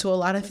looking into a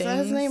lot of things. Is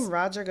that his name,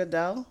 Roger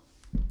Goodell?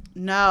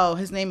 No,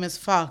 his name is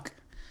Fuck.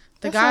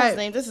 That's not his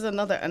name. This is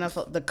another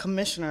NFL, the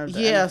commissioner of the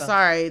Yeah, NFL.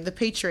 sorry, the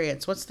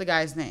Patriots. What's the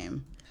guy's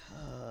name?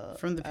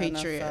 From the NFL,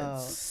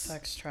 Patriots.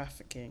 sex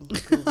trafficking.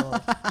 Google.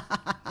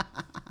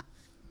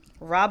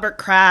 Robert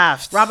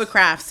Kraft. Robert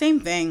Kraft, same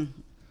thing.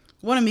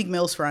 One of Meek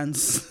Mill's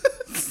friends.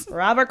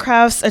 Robert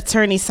Kraft's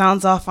attorney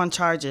sounds off on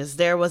charges.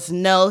 There was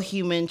no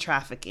human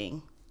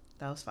trafficking.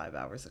 That was 5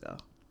 hours ago.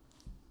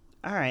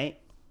 All right.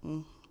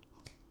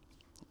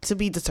 To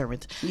be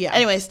determined. Yeah.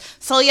 Anyways,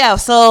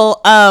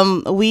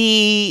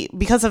 we,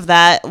 because of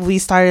that, we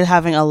started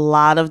having a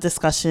lot of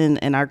discussion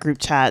in our group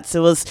chats. It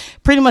was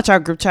pretty much our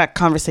group chat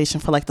conversation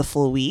for like the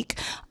full week.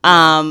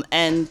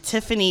 And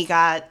Tiffany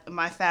got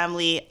my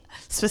family,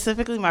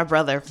 specifically my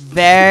brother,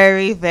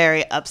 very,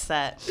 very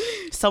upset.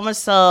 So much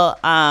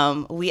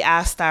so, we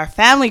asked our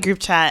family group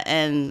chat,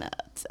 and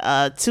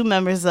 2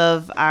 members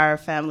of our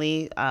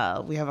family,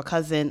 we have a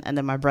cousin and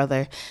then my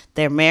brother,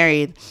 they're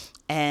married.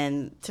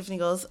 And Tiffany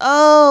goes,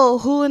 oh,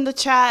 who in the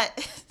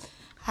chat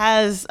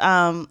has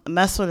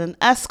messed with an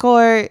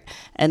escort?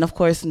 And of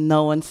course,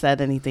 no one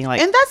said anything.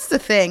 Like, And that's the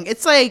thing.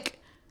 It's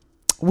like,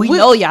 we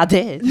know y'all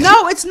did.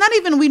 No, it's not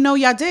even we know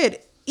y'all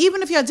did.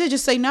 Even if y'all did,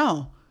 just say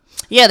no.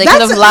 Yeah, they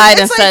could have lied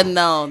and said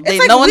no.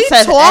 No one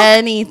said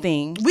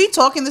anything. We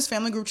talk in this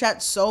family group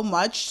chat so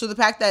much, to the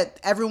fact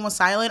that everyone was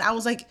silent. I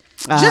was like,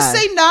 just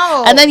say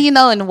no. And then, you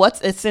know,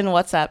 it's in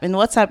WhatsApp. In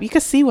WhatsApp, you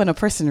can see when a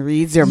person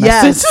reads your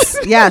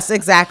message. Yes,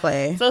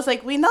 exactly. So it's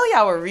like, we know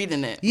y'all were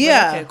reading it.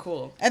 Yeah. Okay,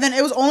 cool. And then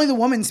it was only the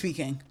woman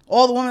speaking.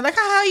 All the women like,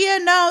 yeah,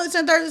 no, this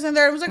and third, this and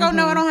third. It was like, oh,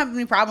 no, I don't have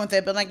any problem with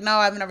it. But like, no,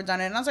 I've never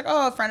done it. And I was like,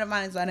 oh, a friend of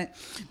mine has done it.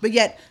 But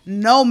yet,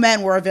 no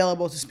men were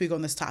available to speak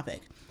on this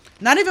topic.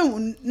 Not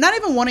even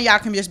one of y'all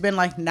can just been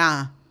like,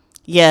 nah.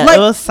 Yeah, like,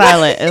 it was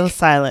silent. It was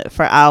silent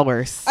for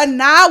hours. A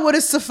nah would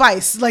have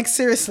sufficed. Like,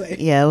 seriously.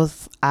 Yeah, it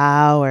was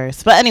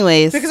hours. But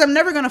anyways. Because I'm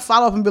never going to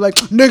follow up and be like,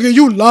 nigga,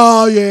 you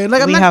lying.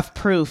 Like, we have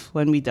proof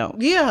when we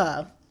don't.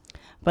 Yeah.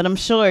 But I'm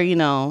sure, you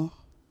know.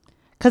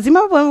 Because you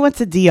remember when we went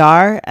to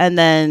DR and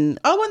then.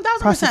 Oh,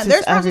 1,000%.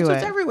 There's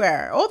prostitutes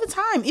everywhere. All the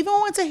time. Even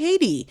when we went to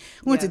Haiti.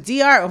 We went to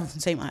DR.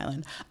 same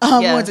island. We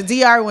went to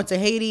DR. We went to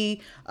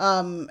Haiti.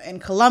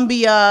 And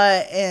Colombia.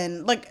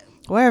 And like.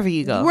 Wherever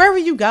you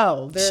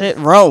go. There's,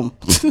 Rome.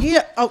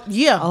 Yeah. Oh,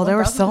 yeah. Oh, there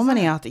were so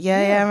many out there. Yeah,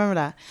 I remember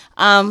that.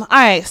 All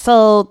right,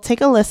 so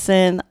take a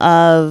listen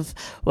of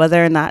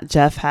whether or not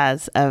Jeff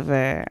has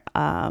ever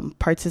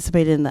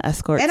participated in the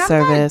escort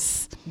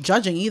service. Not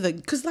judging either,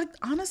 because like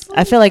honestly,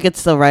 I feel like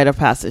it's the rite of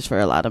passage for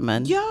a lot of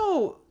men.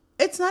 Yo,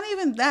 it's not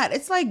even that.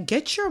 It's like,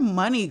 get your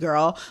money,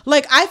 girl.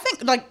 Like, I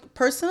think, like,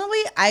 personally,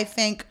 I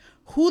think,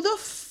 who the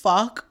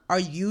fuck are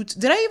you?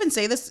 Did I even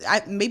say this?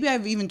 Maybe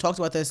I've even talked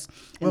about this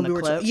when we were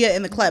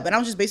in the clip. And I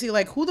was just basically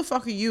like, who the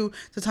fuck are you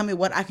to tell me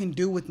what I can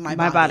do with my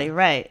body?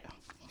 Right.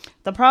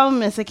 The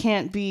problem is it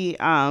can't be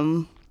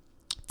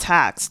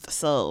taxed.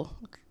 So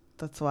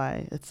that's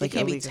why it's like it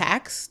can't illegal. Be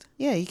taxed.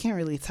 Yeah, you can't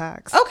really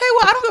tax. Okay,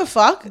 well, I don't give a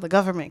fuck. The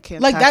government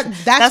can't like tax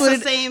that. That's what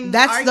the same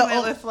that's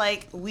argument with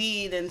like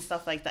weed and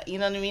stuff like that. You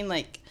know what I mean?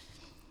 Like,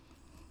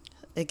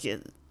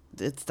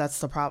 that's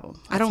the problem.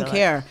 I don't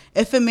care. Like.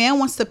 If a man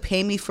wants to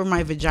pay me for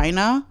my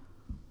vagina,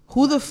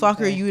 who the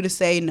fuck are you to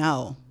say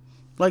no?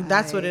 Like,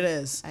 that's what it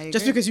is.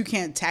 Just because you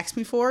can't tax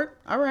me for it?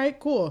 All right,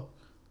 cool.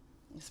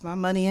 It's my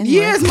money anyway.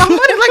 Yeah, it's my money.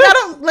 Like, I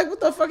don't, like, what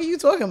the fuck are you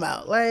talking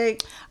about?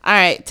 Like. All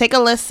right, take a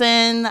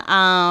listen.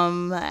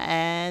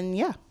 And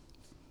yeah.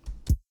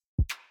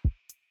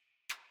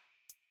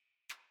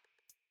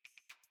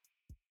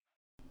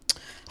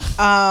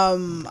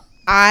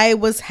 I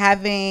was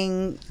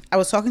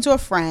talking to a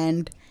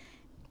friend,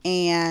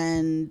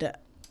 and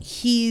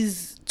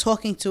he's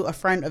talking to a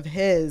friend of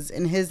his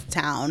in his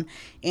town,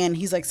 and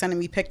he's like sending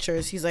me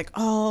pictures. He's like,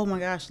 oh my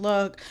gosh,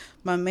 look,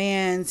 my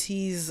man's,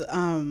 he's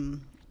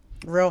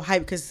real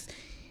hype because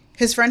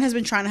his friend has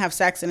been trying to have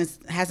sex and it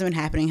hasn't been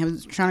happening. He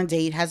was trying to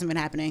date, hasn't been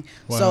happening.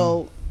 Wow.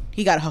 So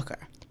he got a hooker.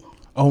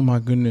 Oh my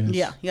goodness.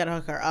 Yeah, he got a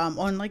hooker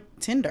on like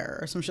Tinder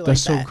or some shit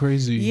that's like that. That's so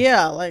crazy.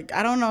 Yeah, like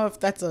I don't know if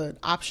that's an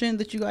option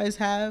that you guys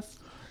have.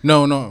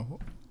 No.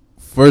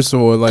 First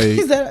of all, like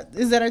is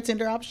that a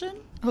Tinder option?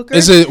 Hooker?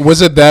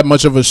 Was it that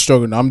much of a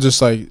struggle? I'm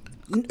just like,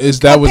 was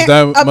that much of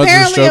a struggle?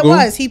 Apparently it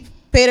was. He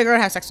paid a girl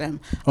to have sex with him.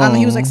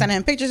 He was like sending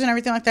him pictures and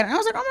everything like that. And I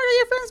was like, oh my god,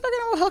 your friend's fucking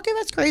with a hooker?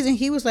 That's crazy. And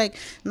he was like,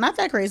 not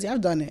that crazy.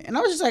 I've done it. And I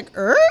was just like,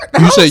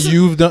 You said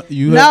you've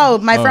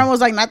done? My friend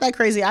was like, not that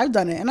crazy. I've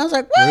done it. And I was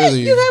like, what?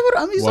 Really? You have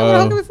with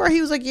a hooker before?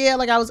 He was like, yeah,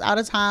 like I was out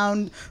of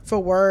town for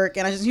work,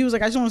 and he was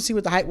like, I just want to see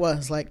what the hype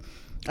was. Like,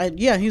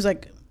 he was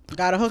like,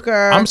 got a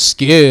hooker. I'm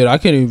scared. I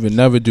can't even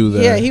never do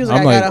that. Yeah, he was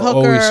like, I got a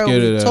hooker.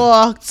 We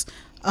talked.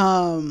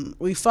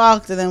 We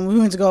fucked, and then we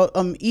went to go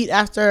eat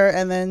after,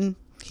 and then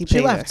she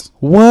left.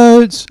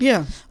 What?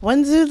 Yeah.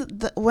 When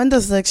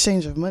does the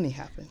exchange of money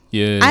happen?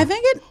 Yeah.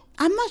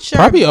 I'm not sure.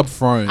 Probably up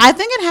front. I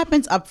think it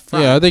happens up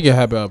front. Yeah, I think it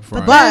happened up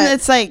front. But then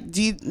it's like,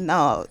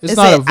 no. It's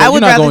not. I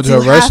would rather do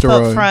half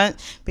up front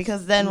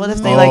because then what if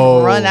they like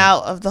run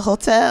out of the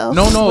hotel?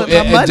 No.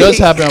 It does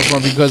happen up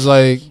front because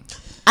like.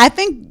 I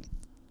think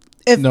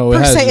if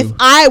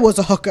I was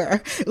a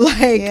hooker,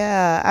 like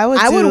I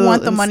would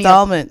want the money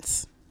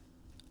installments.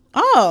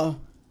 Oh,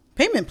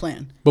 payment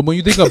plan. But when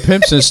you think of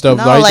pimps and stuff,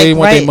 they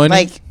want their money.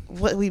 Like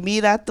we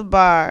meet at the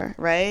bar,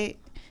 right?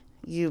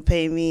 You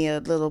pay me a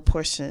little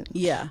portion.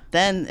 Yeah.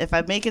 Then if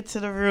I make it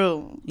to the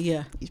room,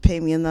 you pay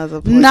me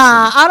another portion.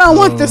 Nah, I don't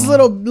want this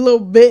little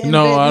bit.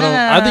 No, I don't.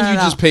 I think you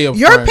just pay up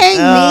front. You're paying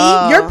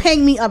me. You're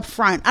paying me up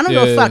front. I don't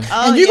give a fuck.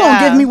 And you're going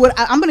to give me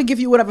I'm going to give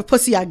you whatever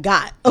pussy I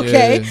got.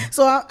 Okay? Yeah.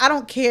 So I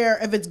don't care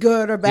if it's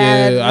good or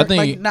bad. Yeah, I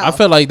think, I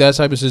feel like that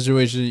type of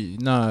situation,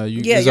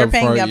 you're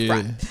paying me up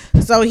front.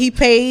 So he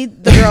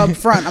paid the girl up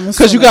front.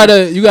 Because you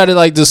gotta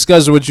like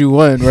discuss what you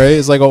want, right?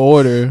 It's like an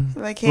order.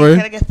 Like, hey, right?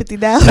 Can I get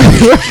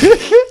 $50?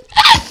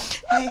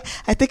 Hey,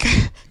 I think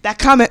that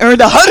comment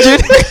earned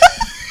 100.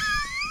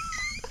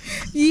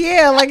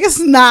 Yeah, like it's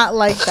not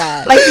like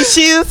that. Like the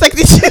shoes.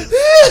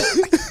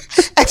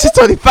 Extra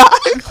 25.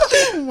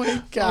 Oh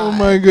my god. Oh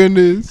my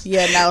goodness.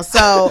 Yeah, no.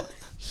 So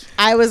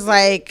I was a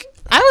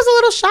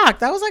little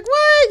shocked. I was like,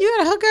 "What? You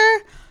had a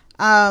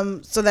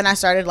hooker?" So then I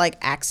started like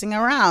asking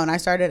around. I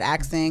started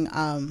asking.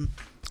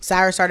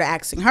 Sarah started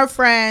asking her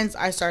friends.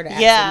 I started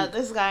asking. Yeah,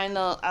 this guy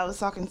I was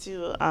talking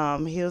to,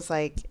 he was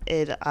like,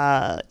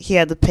 he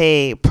had to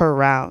pay per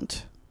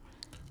round.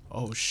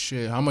 Oh,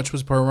 shit. How much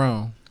was per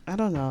round? I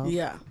don't know.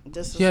 Yeah.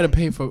 He had to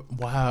pay for,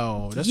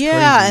 wow. That's crazy.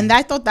 Yeah, and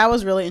I thought that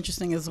was really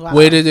interesting as well.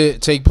 Where did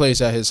it take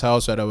place? At his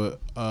house, at a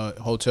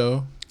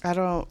hotel?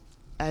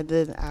 I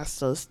didn't ask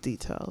those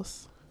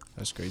details.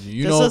 That's crazy.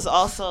 He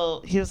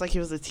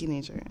was a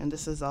teenager, and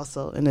this is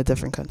also in a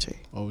different country.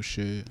 Oh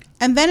shit!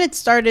 And then it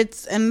started,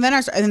 and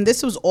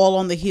this was all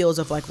on the heels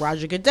of like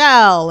Roger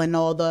Goodell and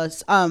all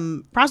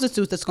the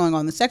prostitutes that's going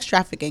on, the sex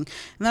trafficking.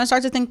 And then I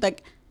started to think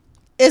like,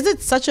 is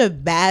it such a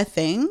bad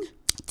thing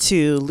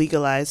to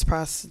legalize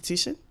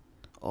prostitution?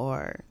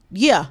 Or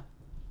yeah,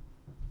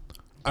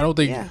 I don't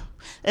think. Yeah.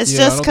 It's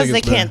just because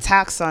they can't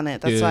tax on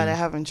it. That's why they're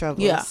having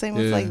trouble. Yeah. Same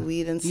with like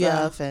weed and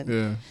stuff.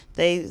 And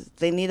they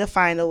need to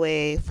find a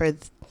way for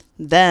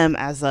them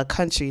as a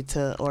country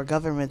or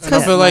government to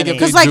I feel like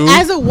because like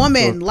as a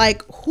woman,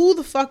 like who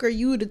the fuck are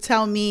you to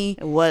tell me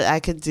what I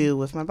could do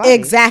with my body?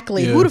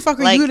 Exactly. Who the fuck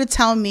are you to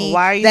tell me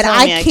that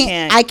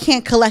I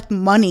can't collect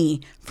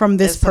money from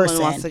this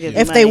person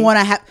if they want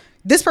to have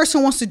this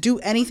person wants to do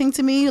anything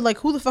to me? Like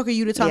who the fuck are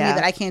you to tell me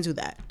that I can't do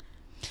that?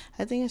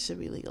 I think it should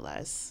be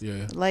legalized.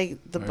 Yeah, like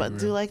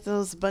do like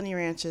those bunny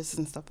ranches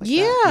and stuff like that.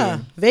 Yeah,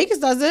 Vegas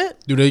does it.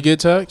 Do they get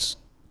taxed?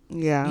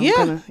 Yeah,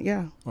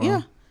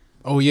 yeah.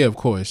 Oh yeah, of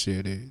course.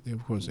 Yeah, they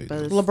of course they do.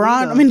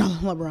 LeBron. I mean,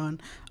 not LeBron.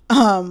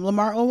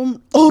 Lamar Odom.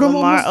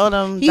 Lamar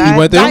Odom.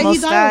 He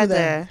died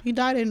there. He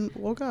died and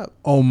woke up.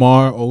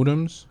 Omar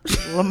Odoms.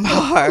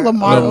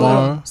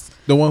 Lamar.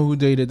 The one who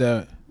dated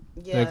that.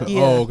 Yeah.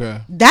 Oh,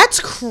 okay. That's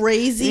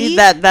crazy. See,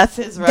 that's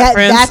his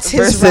reference. That's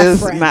his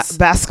versus reference.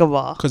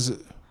 Basketball. Because. You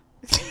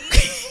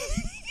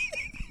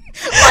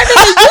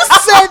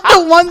said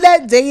the one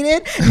that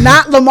dated,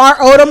 not Lamar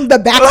Odom, the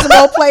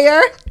basketball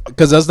player.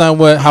 Because that's not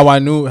how I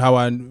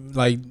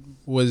like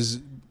was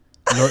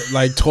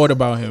like taught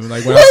about him.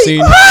 Like when I seen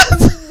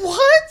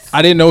what?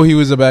 I didn't know he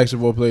was a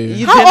basketball player.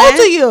 How old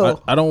are you?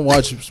 I don't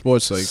watch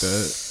sports like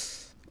that.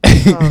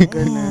 Oh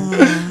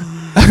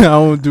goodness. I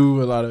don't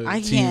do a lot of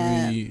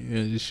TV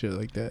and shit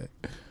like that.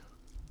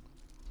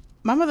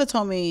 My mother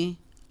told me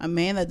a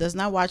man that does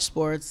not watch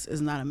sports is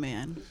not a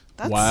man.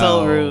 That's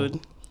so rude.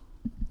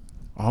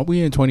 Are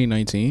we in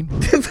 2019?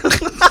 Okay,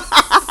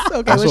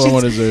 that's what I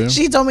want to say.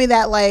 She told me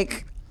that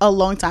like a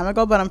long time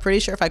ago, but I'm pretty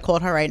sure if I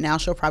called her right now,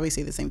 she'll probably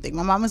say the same thing.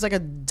 My mom is like a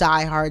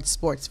diehard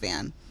sports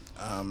fan.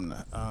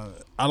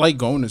 I like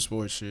going to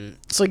sports shit.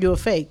 So you a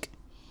fake?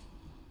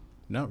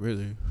 Not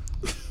really.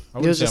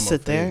 You'll just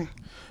sit there.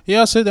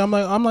 Yeah, I sit there.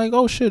 I'm like,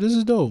 oh shit, this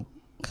is dope.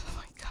 Oh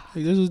my god,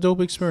 like, this is a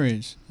dope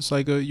experience. It's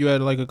like you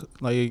had like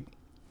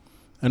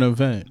an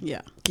event.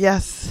 Yeah.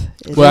 Yes.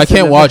 But I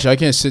can't watch it. I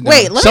can't sit down.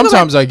 Wait,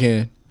 sometimes I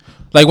can.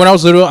 Like when I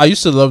was little, I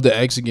used to love the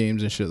X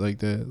Games and shit like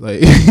that. Like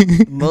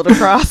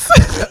motocross.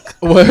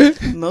 What?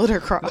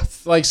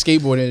 Motocross. Like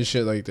skateboarding and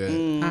shit like that.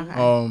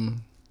 Okay.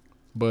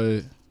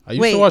 But I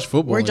used to watch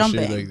football and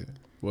jumping. shit like that.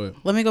 What?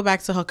 Let me go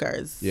back to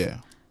hookers. Yeah.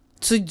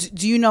 So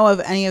do you know of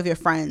any of your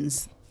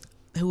friends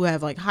who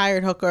have like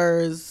hired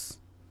hookers?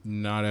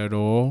 Not at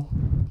all.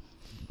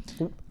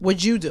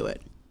 Would you do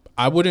it?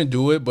 I wouldn't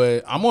do it,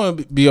 but I'm gonna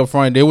be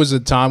upfront. There was a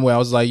time where I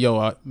was like,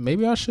 "Yo,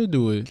 maybe I should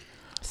do it."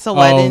 So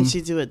why didn't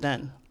you do it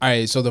then? All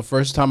right. So the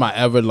first time I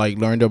ever like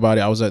learned about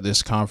it, I was at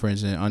this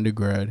conference in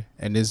undergrad,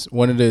 and this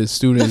one of the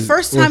students. The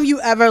first time you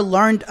ever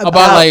learned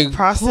about like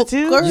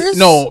prostitutes?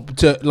 No,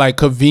 to like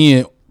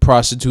convenient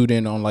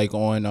prostituting on like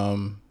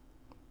online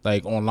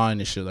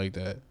and shit like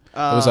that. It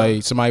was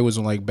like somebody was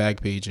on like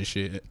Backpage and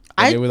shit.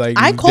 And they were, like,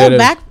 I called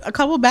back a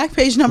couple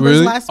Backpage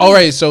numbers last week. All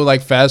right, so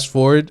like fast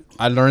forward,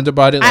 I learned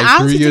about it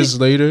like 3 years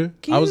later.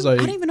 I was like,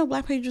 I didn't even know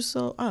Backpage was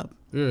still up.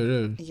 Yeah, it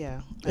is.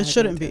 Yeah, it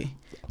shouldn't be.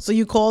 So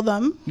you call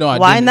them? No, I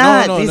why didn't.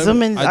 not? No, These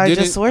women are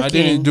just working. I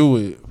didn't do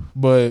it,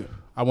 but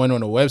I went on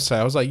the website.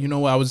 I was like, you know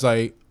what?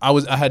 I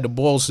had the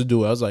balls to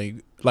do it. I was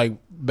like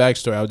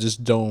backstory. I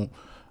just don't.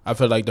 I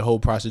feel like the whole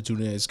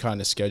prostituting is kind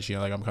of sketchy.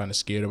 Like I'm kind of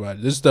scared about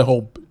it. This is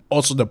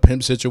also the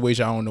pimp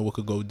situation. I don't know what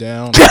could go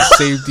down. Like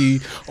safety,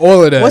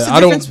 all of that.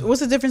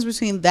 What's the difference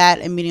between that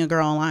and meeting a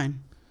girl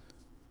online?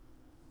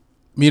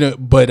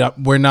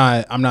 We're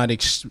not. I'm not.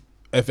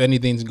 If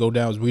anything's go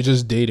down, we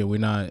just dated. We're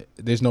not.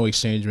 There's no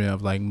exchange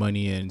of like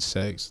money and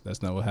sex.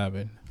 That's not what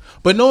happened.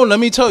 But no, let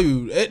me tell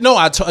you.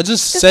 I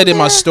just said in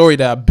my story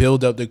that I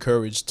build up the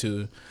courage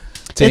to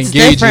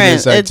engage in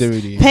this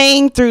activity. It's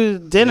paying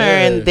through dinner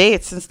and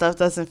dates and stuff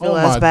doesn't feel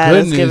as bad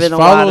as giving a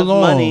lot of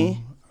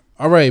money.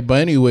 All right, but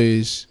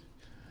anyways,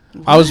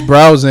 I was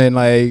browsing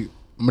like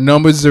my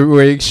numbers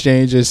were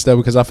exchanged and stuff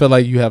because I feel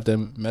like you have to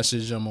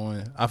message them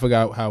on. I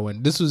forgot how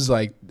when this was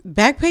like.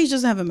 Backpage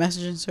doesn't have a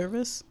messaging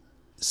service.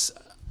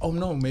 Oh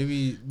no,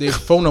 maybe their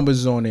phone numbers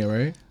is on there,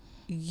 right?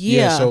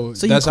 Yeah. So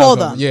you call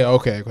them. Yeah.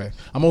 Okay.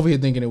 I'm over here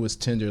thinking it was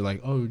Tinder.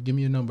 Like, oh, give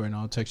me your number and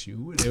I'll text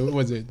you. It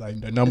wasn't like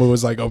the number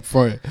was like up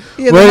front.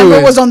 Yeah, the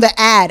number was on the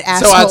ad.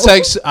 Asshole.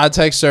 So I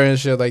text her and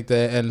shit like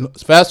that. And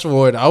fast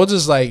forward, I was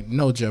just like,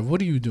 no, Jeff,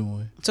 what are you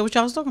doing? So what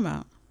y'all was talking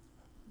about?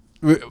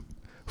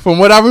 From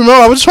what I remember,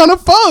 I was trying to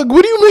fuck.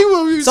 What do you mean?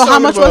 What were you so how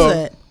much was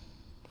it?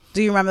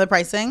 Do you remember the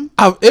pricing?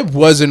 It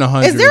wasn't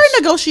 100. Is there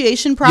a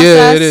negotiation process?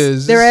 Yeah, it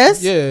is. There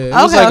is?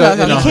 Yeah.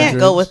 Okay. You can't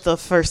go with the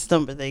first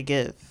number they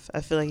give. I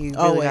feel like you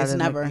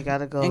really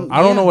gotta go. And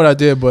I don't know what I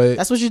did, but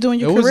that's what you do in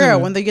your career.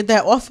 When they get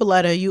that offer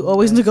letter, you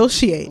always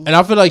negotiate. And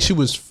I feel like she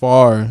was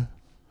far,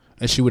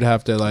 and she would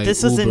have to like.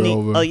 This was Uber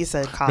over. Oh, you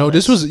said college. No,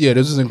 this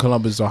was in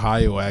Columbus,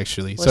 Ohio,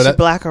 actually. Was she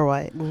black or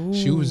white?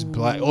 She was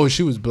black. Oh,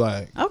 she was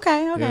black.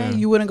 Okay. Yeah.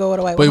 You wouldn't go with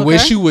a white. But when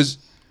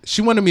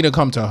she wanted me to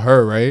come to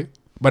her, right?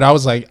 But I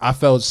was like, I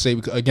felt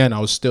safe. Again, I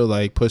was still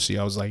like pussy.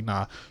 I was like,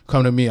 nah,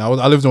 come to me. I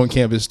lived on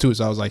campus too,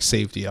 so I was like,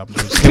 safety. I'm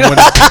just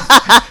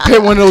hit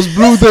one of those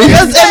blue things.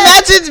 Just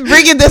imagine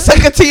bringing this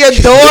sucker to your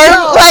door.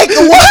 Like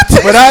what?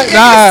 But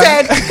I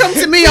said, come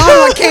to me.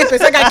 I'm on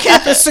campus. I got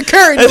campus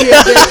security here,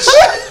 bitch.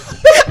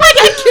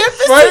 Like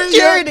campus Right?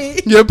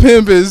 security. Your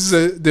pimp is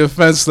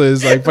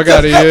defenseless. Like, fuck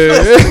out of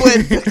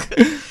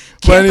here.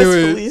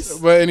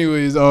 But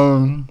anyways,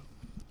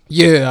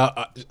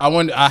 yeah,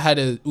 I had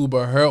to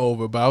Uber her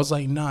over, but I was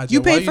like, nah.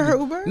 You paid for her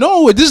Uber?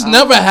 No, this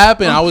never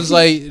happened. I was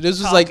like,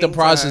 this was like the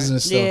process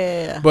and stuff.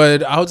 Yeah.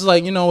 But I was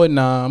like, you know what?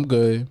 Nah, I'm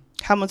good.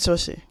 How much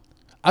was she?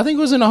 I think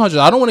it was in 100.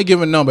 I don't want to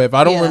give a number. If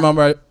I don't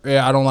remember,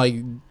 I don't like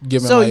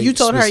giving. So like, you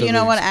told her, you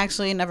know what? specifics.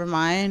 Actually, never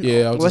mind.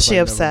 Yeah. Was she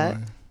upset?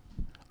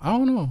 I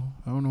don't know.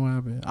 I don't know what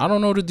happened. I don't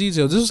know the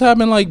details. This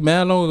happened like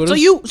man long ago. So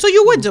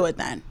you would do it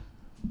then?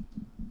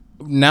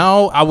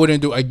 Now I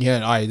wouldn't do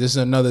again. All right, this is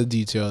another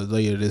detail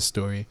later this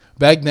story.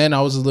 Back then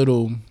I was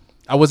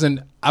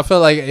I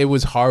felt like it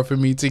was hard for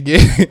me to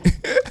get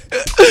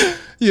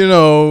you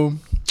know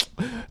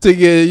game and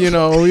shit, you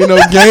know what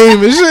I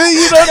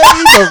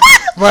mean? But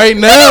right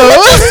now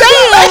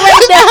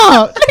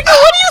Nigga,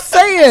 what are you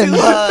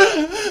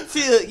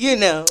saying? You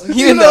know,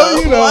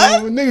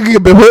 what? Nigga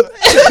get bit hooked.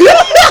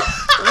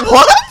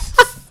 What?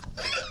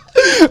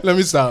 Let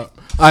me stop.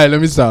 All right, let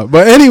me stop.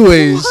 But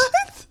anyways,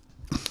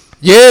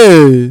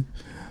 yeah.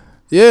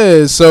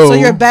 So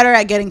you're better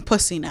at getting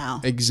pussy now.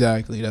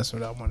 Exactly. That's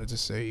what I wanted to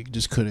say. You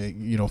just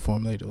couldn't,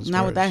 formulate those. Not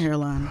words. with that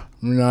hairline.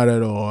 Not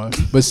at all.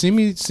 But see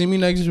me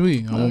next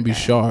week. I won't be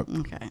sharp.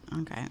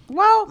 Okay.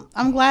 Well,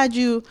 I'm glad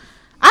you.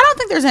 I don't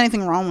think there's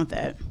anything wrong with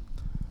it.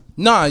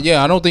 Nah,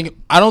 yeah, I don't think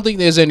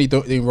there's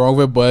anything wrong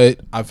with it,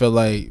 but I feel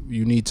like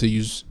you need to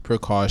use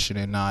precaution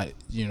and not,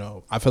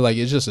 I feel like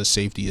it's just a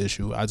safety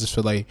issue. I just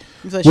feel like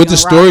with the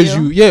stories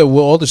with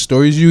all the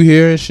stories you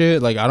hear and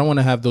shit, like I don't want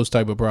to have those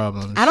type of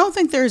problems. I don't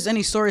think there's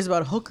any stories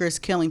about hookers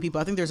killing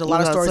people. I think there's a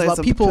lot of stories about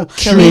of people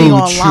killing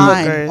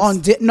online. I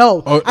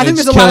think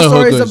there's a lot of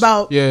stories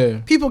about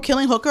people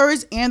killing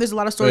hookers, and there's a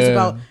lot of stories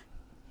about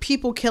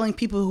people killing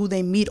people who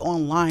they meet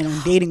online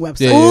on dating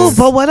websites. Oh,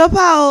 but what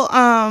about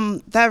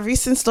that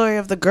recent story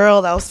of the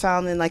girl that was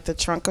found in like the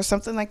trunk or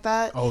something like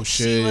that? Oh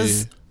shit. She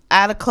was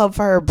at a club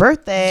for her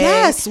birthday.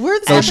 Yes,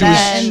 where's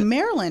that in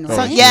Maryland? Right?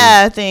 So,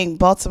 yeah, I think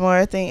Baltimore.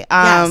 I think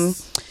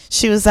yes.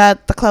 She was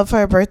at the club for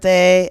her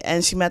birthday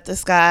and she met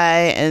this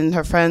guy and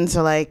her friends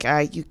were like,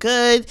 "Are you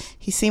good?"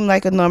 He seemed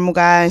like a normal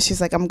guy and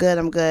she's like, "I'm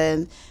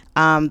good."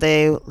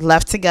 They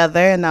left together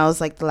and that was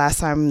like the last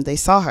time they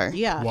saw her.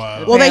 Yeah.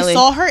 Wow. Well, they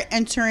saw her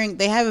entering.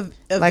 They have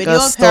a like video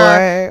a of store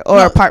her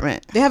or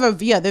apartment. They have a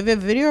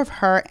video of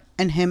her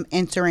and him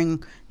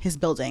entering his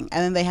building,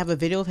 and then they have a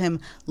video of him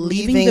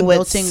leaving the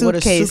building with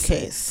a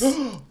suitcase.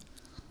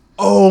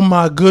 Oh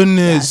my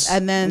goodness! Yes.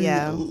 And then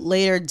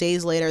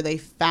days later, they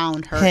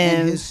found her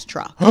in his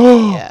truck.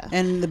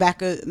 In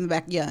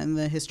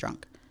his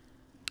trunk.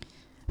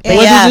 When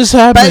did this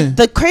happen? But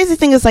the crazy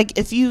thing is, like,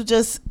 if you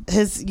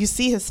you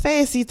see his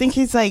face, you think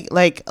he's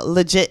like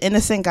legit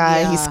innocent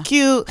guy. Yeah. He's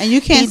cute, and you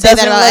can't say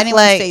that about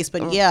anyone's face.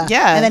 But yeah.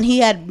 And then he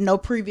had no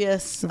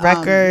previous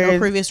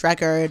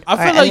record.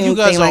 I feel like you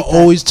guys are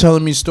always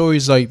telling me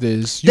stories like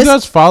this. You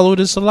guys follow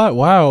this a lot.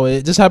 Wow,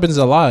 this happens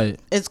a lot.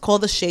 It's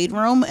called the Shade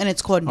Room, and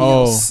it's called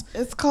News.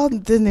 It's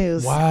called the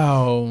News.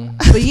 Wow.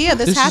 But yeah,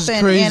 this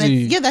happened,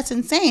 and that's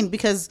insane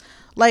because.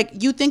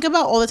 Like, you think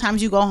about all the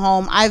times you go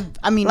home.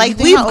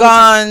 We've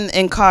gone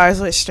in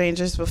cars with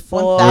strangers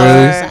before.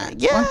 1,000%.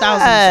 Yeah.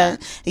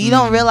 1,000%. You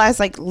don't realize,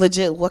 like,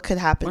 legit what could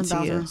happen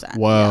to you.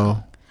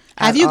 Wow.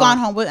 Yeah. Have you gone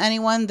home with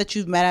anyone that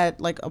you've met at,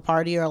 like, a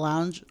party or a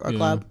lounge or a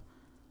club?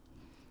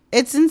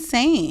 It's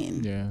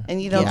insane. Yeah.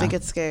 And you don't think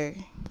it's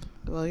scary.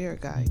 Well, you're a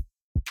guy.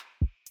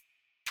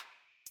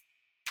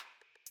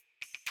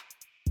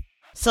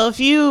 So if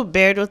you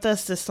bared with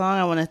us this long,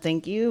 I want to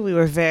thank you. We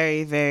were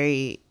very,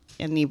 very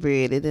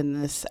inebriated in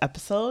this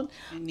episode.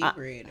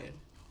 Inebriated.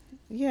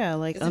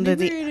 Like does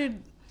inebriated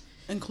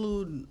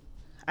include?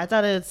 I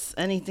thought it's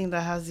anything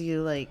that has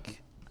you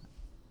like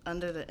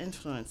under the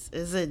influence.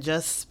 Is it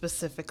just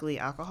specifically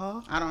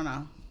alcohol? I don't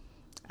know.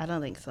 I don't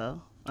think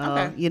so.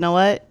 Okay. You know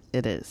what?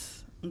 It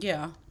is.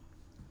 Yeah.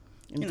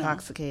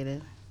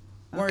 Intoxicated.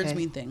 Words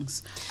mean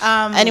things.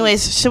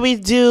 Anyways, should we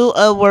do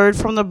a word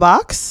from the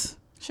box?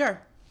 Sure.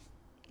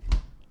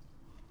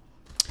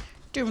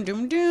 Doom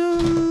doom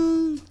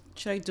doom.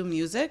 Should I do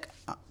music?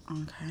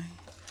 Okay.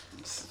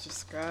 Let's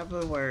just grab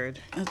a word.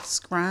 Let's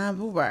grab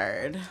a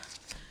word.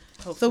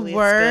 Hopefully the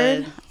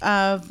word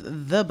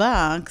of the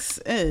box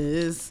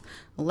is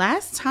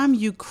last time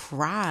you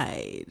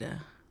cried.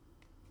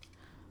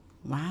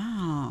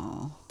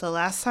 Wow. The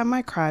last time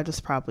I cried was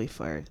probably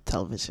for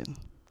television.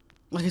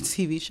 Like a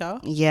TV show?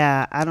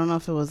 Yeah. I don't know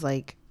if it was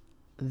like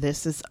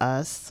This Is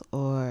Us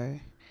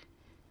or...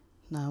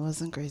 No, it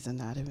wasn't Grey's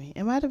Anatomy.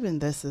 It might have been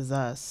This Is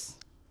Us.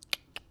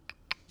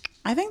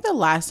 I think the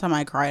last time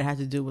I cried had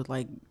to do with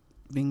like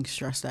being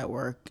stressed at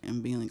work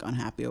and being like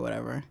unhappy or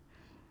whatever.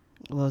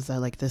 What was that,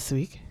 like this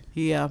week?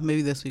 Yeah,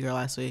 maybe this week or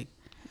last week.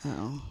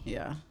 Oh.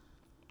 Yeah.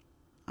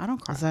 I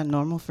don't cry. Is that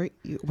normal for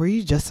you? Were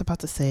you just about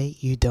to say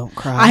you don't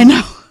cry? I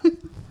know.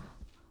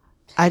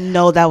 I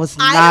know that was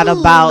not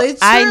about.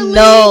 I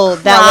know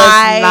that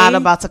was not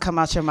about to come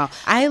out your mouth.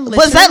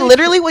 Was that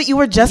literally what you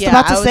were just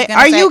about to say?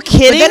 Are you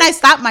kidding? But then I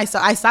stopped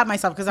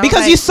myself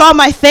because you saw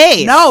my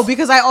face. No,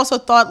 because I also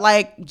thought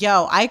like,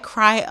 yo, I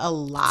cry a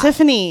lot.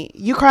 Tiffany,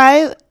 you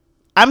cry.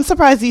 I'm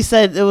surprised you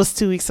said it was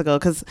 2 weeks ago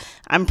because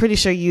I'm pretty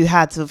sure you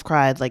had to have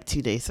cried like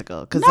 2 days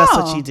ago because that's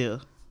what you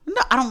do.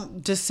 No, I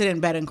don't just sit in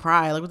bed and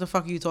cry. Like, what the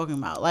fuck are you talking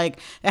about? Like,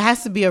 it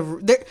has to be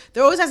there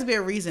always has to be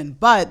a reason,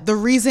 but the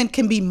reason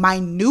can be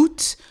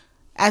minute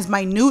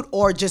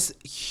or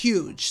just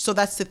huge. So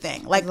that's the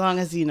thing. Like, as long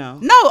as you know.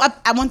 No, I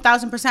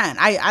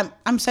 1000%.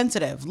 I'm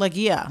sensitive. Like,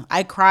 yeah,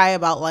 I cry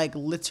about like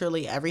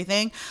literally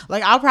everything.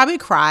 Like, I'll probably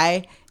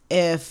cry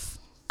if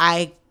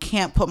I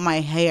can't put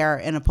my hair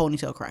in a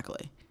ponytail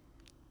correctly.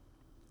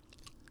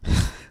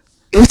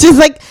 Which is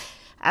like,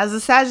 as a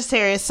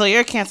Sagittarius, so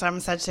you're a Cancer, I'm a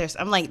Sagittarius.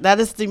 I'm like, that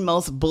is the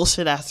most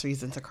bullshit ass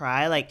reason to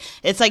cry. Like,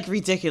 it's like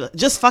ridiculous.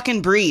 Just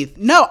fucking breathe.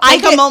 No,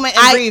 take a moment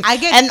and breathe. I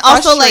get and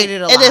also like,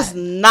 it is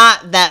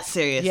not that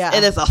serious. Yeah,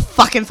 it is a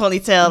fucking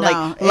ponytail. No,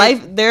 like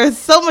life, there's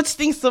so much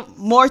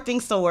more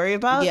things to worry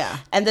about. Yeah,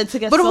 and then to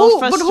get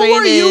frustrated. But who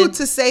are you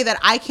to say that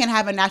I can't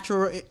have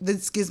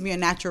this gives me a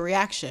natural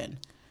reaction?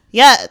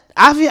 Yeah,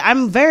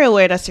 I'm very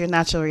aware that's your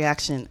natural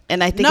reaction,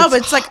 and I think but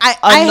it's like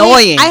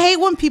annoying. I hate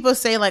when people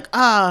say like,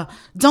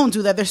 don't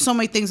do that. There's so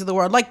many things in the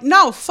world. Like,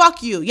 no,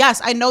 fuck you.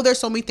 Yes, I know there's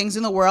so many things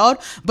in the world,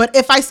 but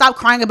if I stop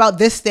crying about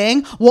this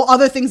thing, will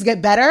other things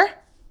get better?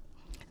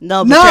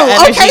 No,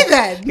 okay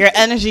then. Your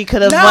energy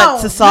could have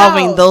went to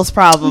solving those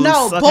problems.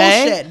 No,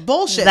 okay?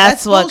 Bullshit.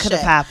 That's what could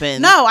have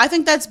happened. No, I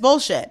think that's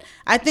bullshit.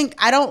 I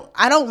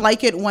don't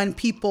like it when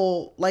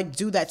people like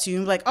do that to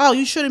you. Like, oh,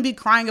 you shouldn't be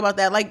crying about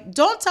that. Like,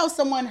 don't tell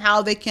someone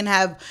how they can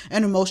have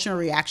an emotional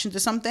reaction to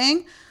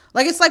something.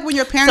 Like, it's like when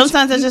your parents.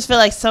 Sometimes I just feel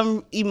like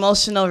some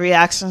emotional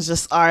reactions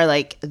just are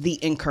like the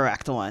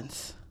incorrect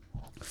ones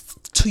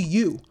to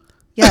you.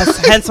 Yes,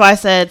 hence why I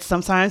said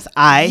sometimes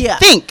I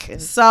think.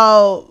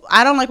 So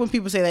I don't like when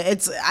people say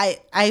that.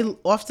 I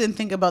often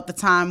think about the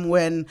time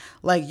when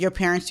like your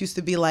parents used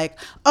to be like,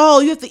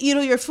 oh, you have to eat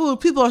all your food.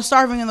 People are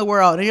starving in the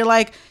world. And you're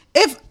like,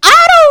 if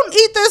I don't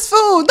eat this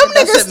food, them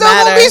niggas still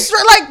gonna be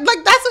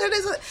like that's what it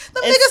is.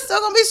 Them niggas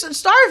still gonna be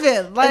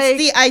starving. Like,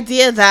 it's the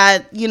idea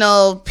that,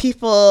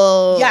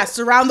 people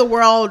around the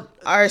world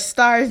are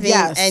starving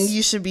and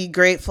you should be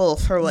grateful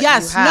for what you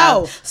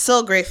have.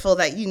 So grateful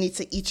that you need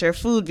to eat your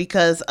food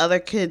because other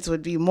kids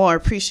would be more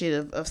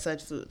appreciative of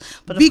such food.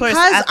 But of course,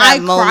 at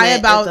that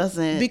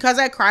moment, because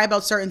I cry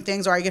about certain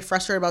things or I get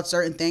frustrated about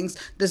certain things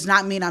does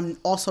not mean I'm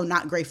also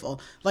not grateful.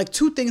 Like,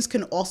 two things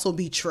can also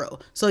be true.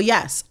 So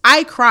yes,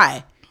 I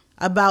cry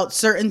about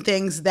certain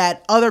things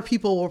that other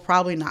people will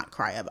probably not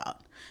cry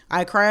about.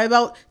 I cry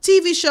about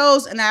TV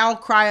shows and I'll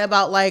cry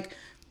about like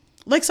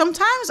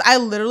sometimes I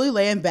literally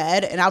lay in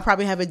bed and I'll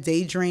probably have a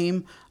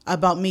daydream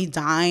about me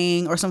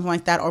dying or something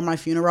like that, or my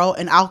funeral,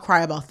 and I'll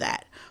cry about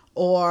that.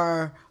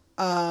 Or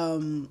I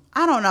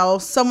don't know,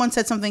 someone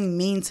said something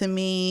mean to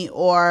me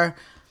or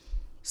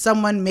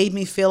someone made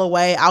me feel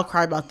away, I'll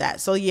cry about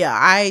that. So yeah,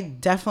 I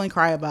definitely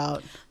cry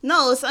about.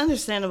 No, it's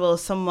understandable if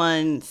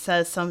someone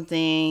says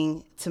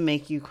something to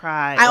make you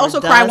cry. I also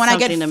cry when I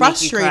get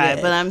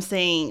frustrated. But I'm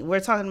saying we're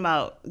talking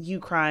about you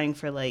crying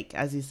for, like,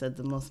 as you said,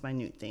 the most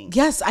minute thing.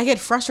 Yes, I get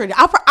frustrated.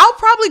 I'll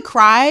probably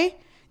cry.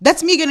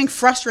 That's me getting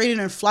frustrated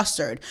and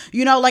flustered.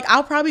 Like,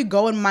 I'll probably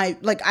go in my,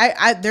 like,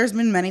 I there's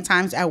been many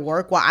times at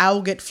work where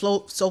I'll get so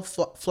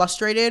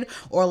frustrated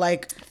or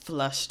like.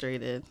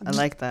 Frustrated. I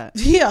like that.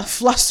 Yeah,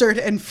 flustered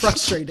and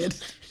frustrated.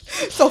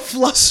 So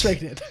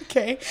frustrated,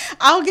 okay?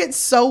 I'll get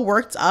so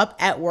worked up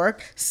at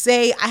work.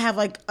 Say I have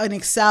like an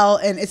Excel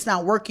and it's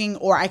not working,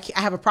 or I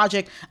have a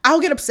project. I'll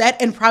get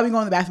upset and probably go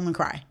in the bathroom and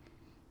cry.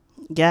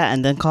 Yeah,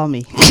 and then call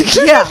me.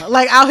 Yeah,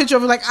 like I'll hit you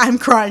up like I'm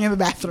crying in the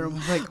bathroom.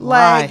 Like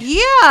why? Like,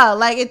 yeah,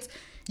 like it's,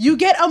 you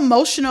get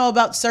emotional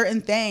about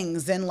certain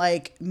things, and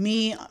like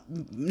me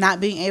not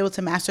being able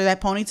to master that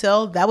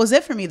ponytail, that was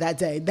it for me that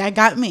day. That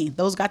got me.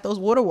 Those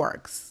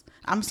waterworks.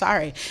 I'm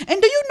sorry.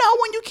 And do you know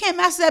when you can't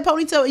master that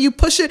ponytail, you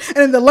push it and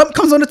then the lump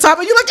comes on the top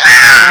and you're like,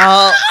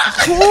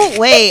 ah!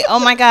 Wait. Oh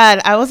my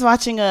God. I was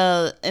watching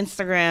a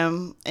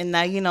Instagram, and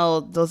now,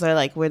 those are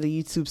like where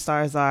the YouTube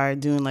stars are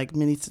doing like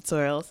mini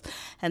tutorials.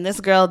 And this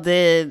girl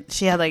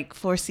she had like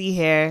 4C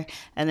hair,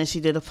 and then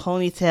she did a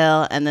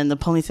ponytail, and then the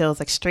ponytail was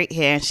like straight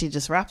hair, and she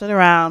just wrapped it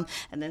around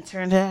and then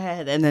turned her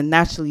head. And then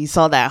naturally you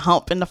saw that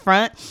hump in the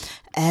front.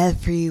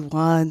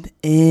 Everyone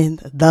in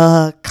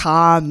the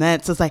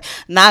comments was like,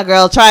 nah,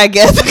 girl, try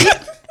again.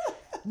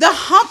 The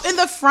hump in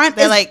the front,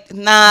 they're like,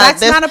 nah,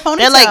 that's not a ponytail.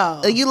 They're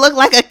like, you look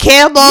like a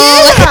Campbell.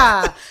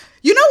 Yeah.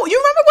 You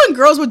remember when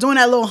girls were doing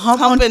that little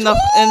hump in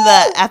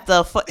the at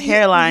the foot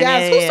hairline?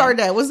 Yes, who started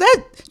that? Was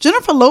that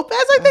Jennifer Lopez?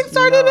 I think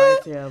started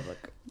it.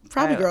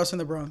 Probably girls from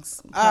the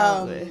Bronx.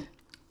 Probably.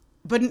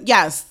 But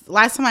yes,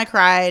 last time I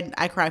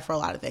cried for a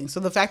lot of things.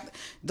 So the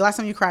last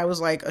time you cried was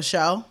like a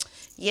show.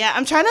 Yeah,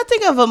 I'm trying to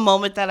think of a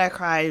moment that I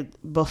cried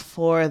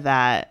before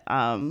that.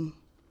 I'm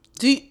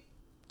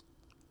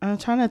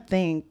trying to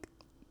think.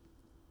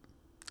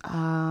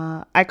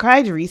 I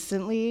cried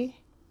recently.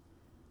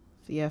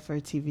 Yeah, for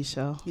a TV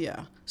show.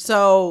 Yeah.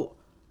 So,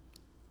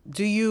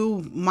 do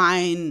you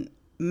mind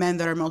men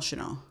that are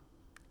emotional?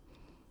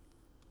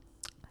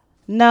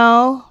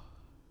 No.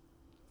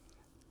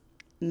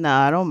 No,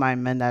 I don't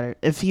mind men that are...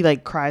 If he,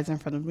 like, cries in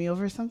front of me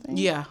over something?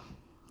 Yeah.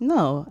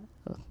 No.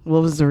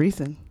 What was the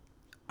reason?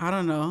 I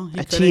don't know.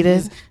 I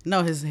cheated?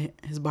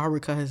 His barber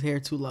cut his hair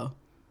too low.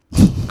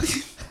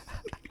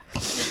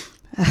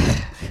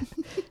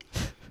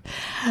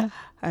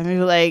 I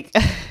mean, like...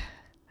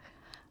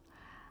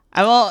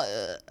 I won't...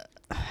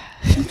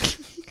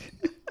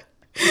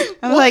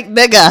 I'm like,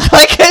 nigga,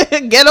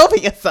 like, get over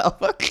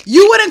yourself.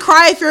 You wouldn't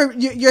cry if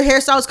your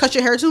hairstyles cut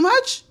your hair too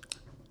much?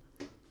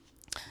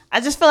 I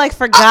just feel like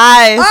for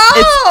guys,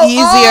 it's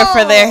easier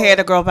for their hair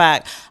to grow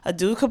back. A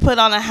dude could put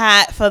on a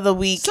hat for the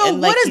week and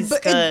like he's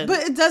good.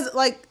 But it does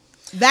like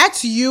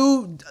that's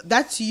you.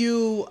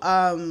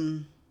 I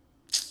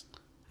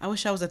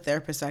wish I was a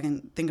therapist so I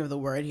can think of the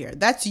word here.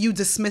 That's you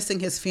dismissing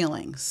his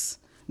feelings.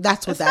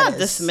 That's what that is.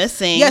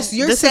 Dismissing. Yes,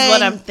 you're this saying. This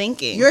is what I'm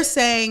thinking. You're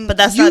saying, but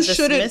that's you not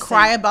shouldn't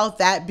cry about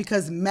that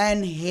because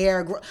men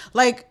hair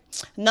like.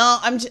 No,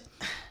 I'm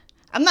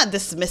not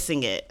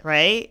dismissing it,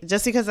 right?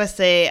 Just because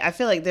I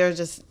feel like there's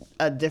just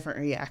a different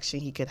reaction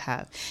he could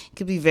have. He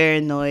could be very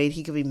annoyed.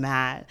 He could be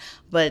mad.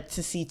 But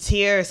to see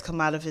tears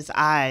come out of his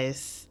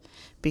eyes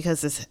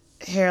because his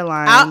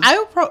hairline.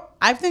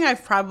 I think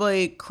I've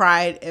probably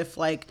cried if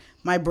like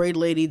my braid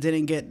lady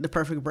didn't get the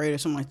perfect braid or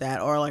something like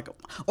that, or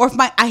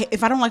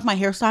if I don't like my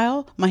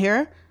hairstyle, my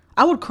hair,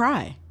 I would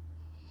cry.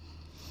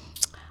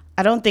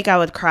 I don't think I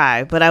would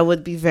cry, but I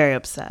would be very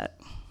upset.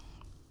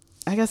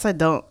 I guess I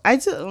don't. I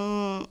just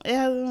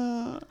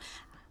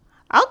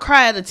I'll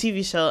cry at a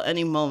TV show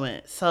any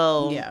moment.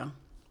 So yeah,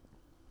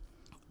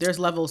 there's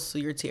levels to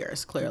your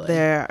tears. Clearly,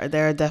 there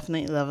are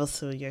definitely levels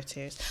to your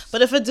tears.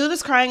 But if a dude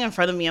is crying in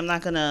front of me, I'm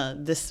not gonna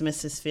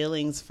dismiss his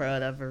feelings for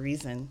whatever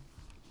reason.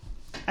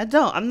 I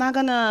don't. I'm not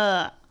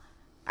gonna.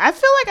 I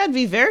feel like I'd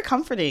be very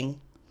comforting,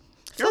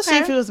 especially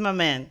if he was my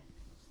man.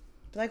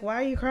 Like,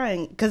 why are you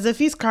crying? Because if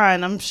he's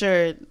crying, I'm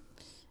sure.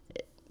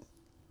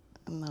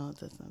 No, it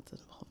doesn't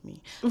involve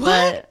me. What?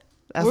 But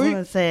I was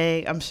gonna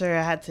say, I'm sure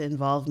it had to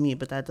involve me,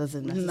 but that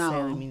doesn't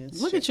necessarily mean it's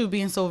Look true. at you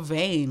being so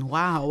vain.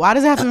 Wow. Why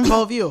does it have to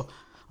involve you?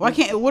 Why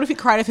can't? What if he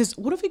cried if his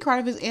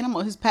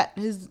animal, his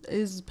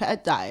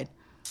pet died?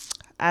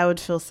 I would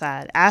feel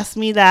sad. Ask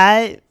me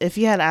that. If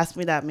you had asked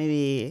me that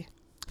maybe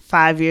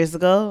 5 years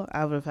ago,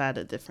 I would have had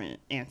a different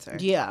answer.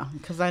 Yeah,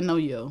 because I know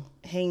you.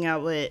 Hanging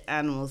out with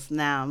animals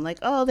now, I'm like,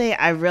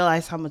 I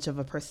realize how much of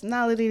a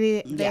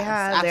personality they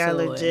have. Absolutely. They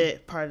are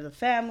legit part of the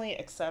family,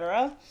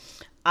 etc.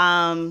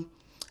 I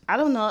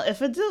don't know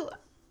if it do.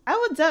 At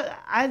the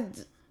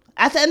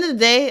end of the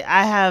day,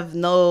 I have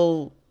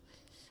no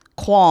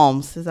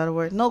qualms. Is that a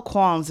word? No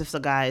qualms if the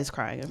guy is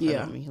crying in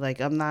front of me.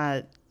 Like, I'm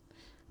not.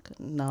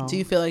 No. Do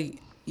you feel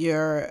like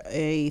you're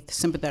a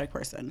sympathetic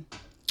person?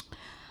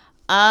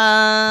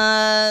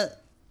 I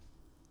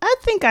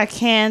think I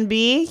can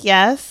be.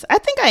 Yes, I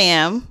think I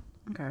am.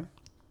 Okay.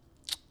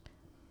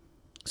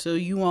 So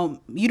you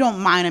don't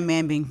mind a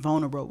man being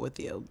vulnerable with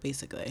you,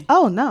 basically.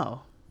 Oh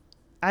no,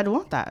 I'd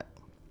want that.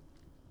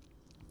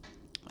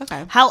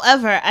 Okay.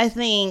 However, I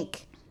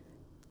think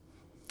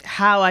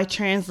how I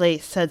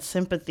translate said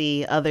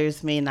sympathy,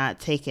 others may not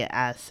take it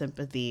as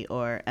sympathy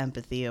or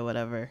empathy or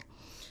whatever.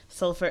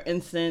 So, for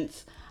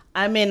instance,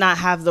 I may not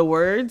have the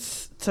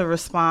words to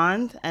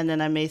respond, and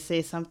then I may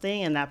say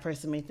something, and that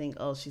person may think,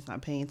 oh, she's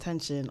not paying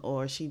attention,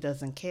 or she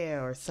doesn't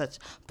care, or such,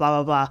 blah,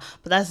 blah, blah.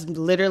 But that's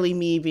literally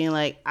me being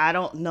like, I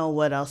don't know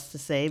what else to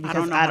say,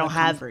 because I don't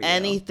have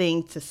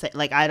anything to say.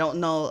 Like, I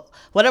don't know.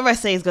 Whatever I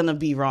say is going to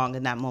be wrong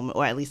in that moment,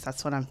 or at least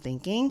that's what I'm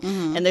thinking.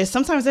 Mm-hmm. And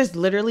sometimes there's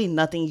literally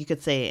nothing you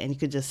could say, and you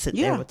could just sit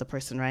there with the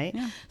person, right?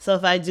 Yeah. So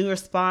if I do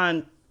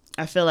respond,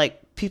 I feel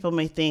like people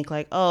may think,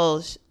 like,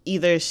 oh,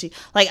 either she...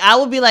 Like, I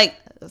would be like...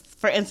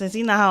 For instance,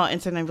 you know how on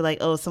internet be like,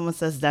 oh, someone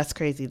says that's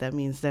crazy. That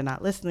means they're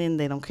not listening.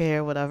 They don't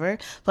care, whatever.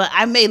 But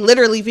I may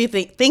literally be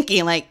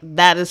thinking like,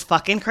 that is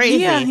fucking crazy.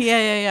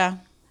 Yeah.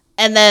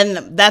 And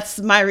then that's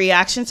my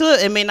reaction to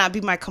it. It may not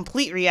be my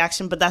complete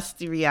reaction, but that's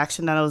the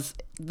reaction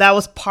that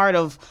was part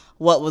of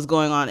what was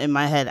going on in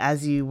my head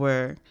as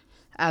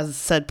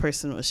said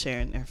person was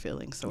sharing their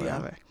feelings or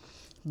whatever. Yeah.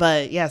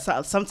 But yeah,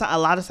 so sometimes, a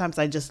lot of times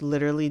I just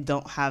literally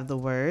don't have the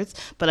words,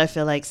 but I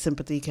feel like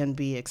sympathy can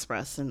be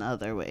expressed in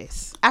other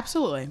ways.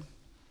 Absolutely.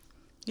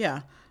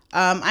 Yeah.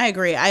 I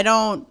agree. I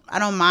don't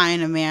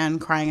mind a man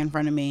crying in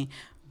front of me,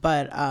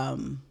 but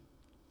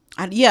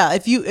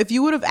if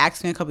you would have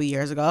asked me a couple of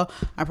years ago,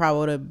 I probably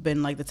would have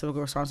been like the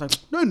typical response, like,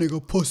 that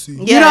nigga pussy.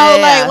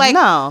 Like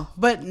no.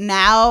 But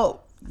now,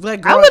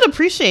 like, I would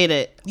appreciate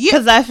it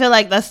because I feel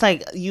like that's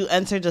like you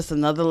enter just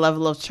another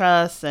level of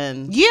trust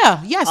and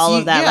all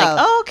of that. Like,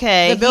 oh,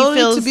 okay, the ability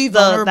he feels to be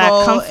vulnerable,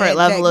 that comfort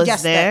level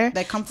is there.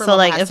 That comfort so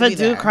level like, if a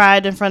dude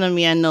cried in front of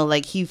me, I know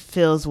like he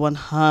feels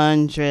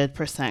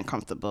 100%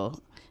 comfortable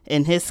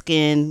in his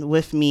skin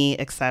with me,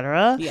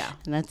 etc. Yeah,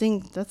 and I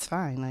think that's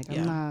fine. Like,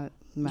 I'm not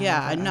mad.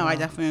 Yeah, no, I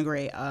definitely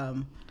agree.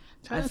 Trying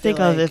to think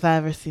of if I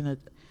ever seen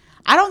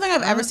I don't think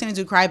I've ever seen a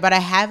dude cry, but I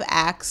have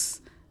asked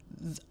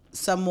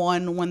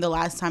someone when the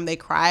last time they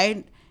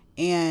cried,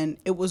 and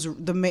it was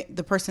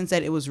the person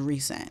said it was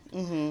recent.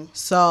 Mm-hmm.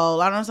 So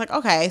I was like,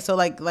 okay, so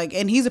like,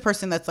 and he's a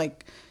person that's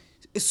like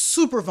is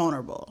super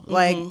vulnerable,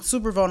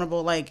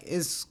 like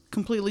is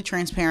completely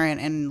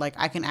transparent, and like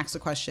I can ask a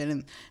question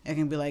and I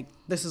can be like,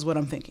 this is what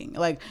I'm thinking,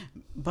 like,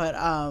 but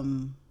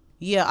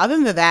yeah.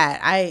 Other than that,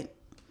 I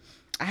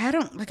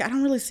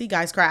don't really see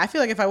guys cry. I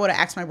feel like if I would have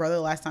asked my brother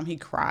the last time he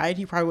cried,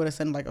 he probably would have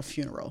said like a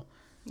funeral.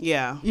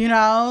 Yeah, you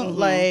know,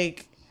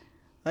 like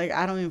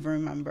I don't even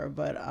remember,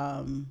 but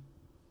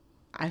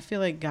I feel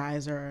like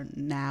guys are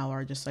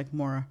just like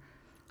more,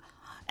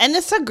 and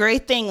it's a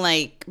great thing,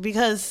 like,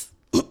 because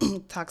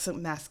toxic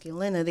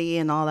masculinity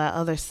and all that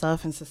other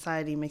stuff in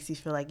society makes you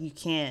feel like you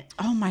can't.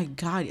 Oh my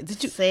God!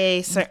 Did you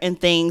say certain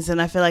things? And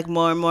I feel like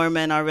more and more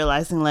men are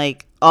realizing,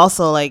 like,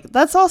 also, like,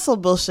 that's also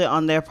bullshit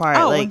on their part.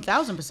 Oh, like,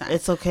 1000%.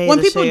 It's okay when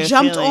to people share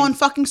jumped feelings. on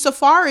fucking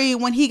Safari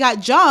when he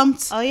got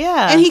jumped. Oh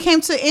yeah, and he came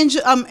to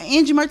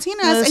Angie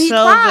Martinez and he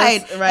show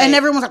cried, this, right. and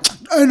everyone's like,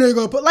 "Oh,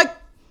 nigga," but like,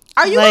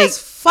 are you like, guys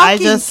fucking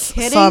kidding me? I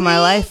just saw my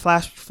life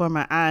flash before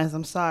my eyes.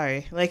 I'm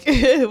sorry. Like,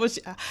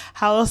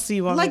 how else do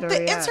you want like me to the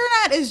react?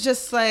 internet is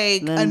just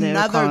like then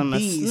another beast.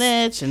 beast. A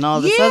snitch and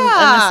all this other,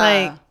 and it's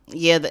like,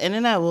 yeah, the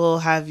internet will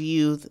have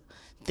you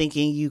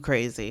thinking you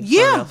crazy.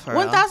 Yeah, for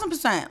real.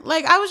 1000%.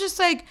 Like, I was just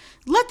like,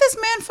 let this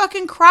man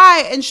fucking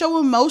cry and show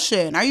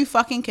emotion. Are you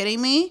fucking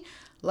kidding me?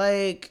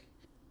 Like,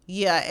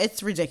 yeah,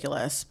 it's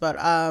ridiculous. But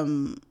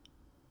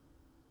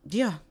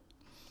yeah,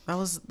 that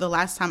was the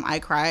last time I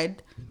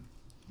cried.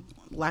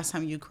 Last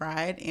time you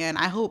cried, and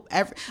I hope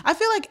I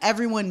feel like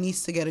everyone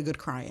needs to get a good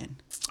cry in.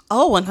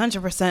 Oh,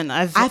 100%.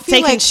 I've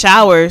taken like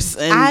showers,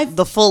 and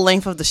the full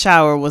length of the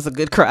shower was a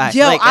good cry.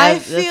 Yo, like, I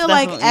feel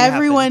like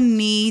everyone happened.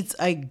 needs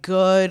a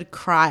good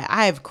cry.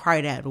 I have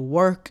cried at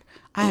work.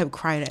 I have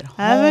cried at home.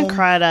 I haven't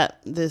cried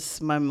at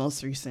my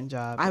most recent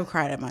job. I've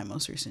cried at my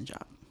most recent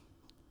job.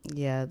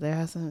 Yeah, there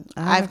hasn't.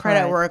 I've cried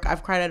at work.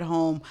 I've cried at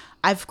home.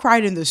 I've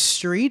cried in the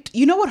street.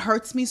 You know what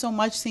hurts me so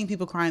much? Seeing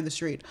people cry in the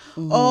street.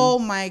 Mm-hmm. Oh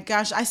my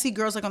gosh! I see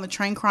girls like on the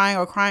train crying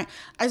or crying.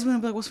 I just want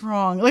to be like, "What's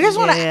wrong?" Like I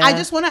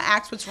just want to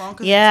ask what's wrong.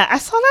 Yeah, I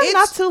saw that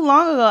not too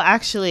long ago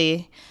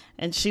actually,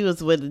 and she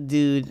was with a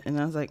dude, and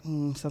I was like,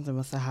 something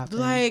must have happened.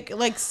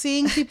 Like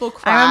seeing people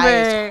cry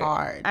is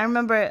hard. I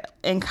remember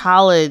in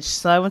college,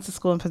 so I went to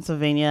school in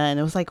Pennsylvania, and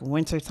it was like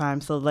winter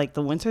time, so like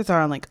the winters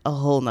are on like a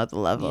whole nother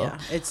level. Yeah,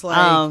 it's like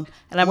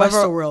and I remember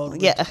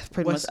Westworld. Yeah,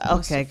 pretty much.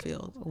 Okay,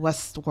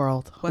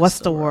 Westworld.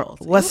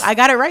 I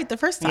got it right the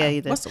first time. Yeah,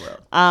 you did.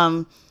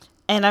 Westworld.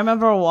 And I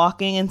remember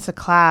walking to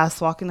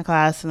class,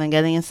 and then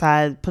getting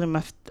inside, putting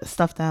my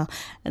stuff down,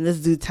 and this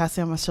dude taps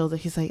me on my shoulder.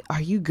 He's like, "Are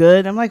you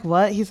good?" I'm like,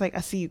 "What?" He's like, "I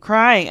see you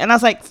crying," and I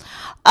was like,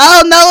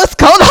 "Oh no, it's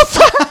cold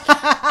outside."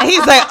 And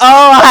he's like,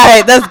 "Oh, all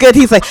right, that's good."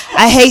 He's like,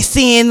 "I hate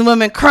seeing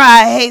women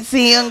cry. I hate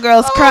seeing young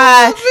girls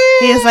cry."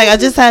 Man. He's like, "I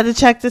just had to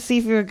check to see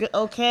if you were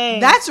okay."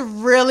 That's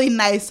really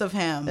nice of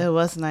him. It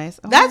was nice.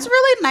 That's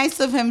really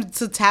nice of him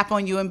to tap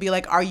on you and be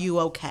like, "Are you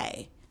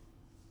okay?"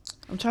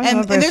 I'm trying to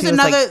remember. And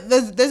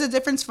there's a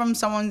difference from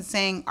someone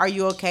saying, "Are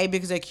you okay?"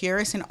 because they're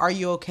curious, and "Are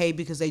you okay?"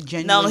 because they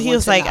genuinely. No, he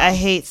was like, "I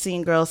hate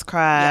seeing girls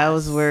cry." Yes. I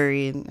was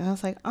worried, and I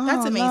was like, "Oh,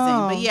 that's amazing."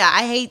 No. But yeah,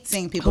 I hate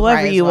seeing people.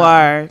 Whoever cry you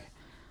are,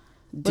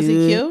 dude, was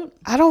he cute?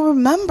 I don't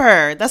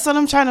remember. That's what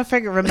I'm trying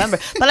to remember.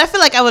 But I feel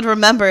like I would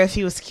remember if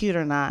he was cute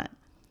or not.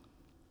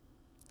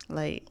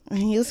 Like,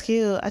 he was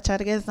cute. I tried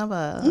to get his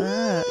number.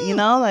 You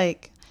know,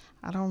 like,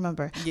 I don't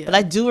remember. Yeah. But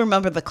I do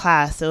remember the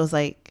class.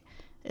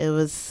 It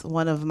was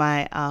one of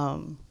my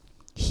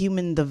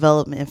human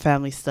development and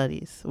family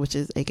studies, which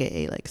is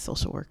AKA like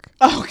social work.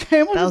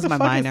 Okay, that was my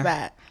minor. Is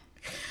that?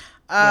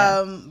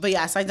 But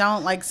yes, I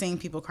don't like seeing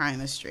people cry in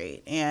the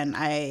street, and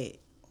I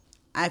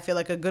feel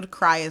like a good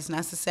cry is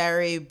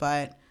necessary,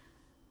 but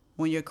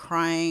when you're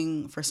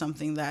crying for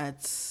something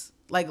that's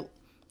like,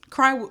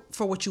 cry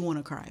for what you want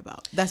to cry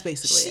about. That's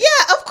basically it.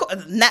 Yeah, of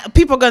course.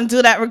 People are gonna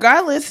do that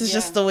regardless. It's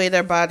just the way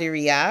their body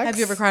reacts. Have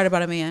you ever cried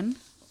about a man?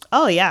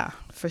 Oh yeah,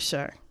 for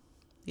sure.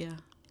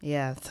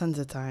 Yeah, tons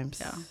of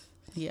times.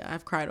 Yeah,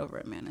 I've cried over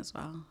a man as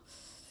well,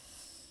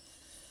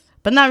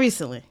 but not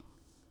recently.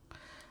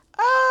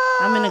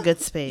 I'm in a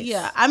good space.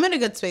 Yeah, I'm in a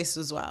good space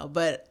as well,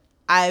 but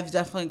I've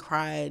definitely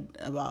cried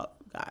about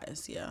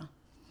guys. Yeah.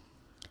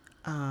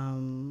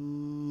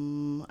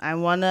 I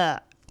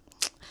wanna.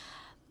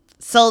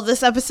 So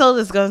this episode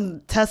is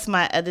going to test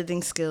my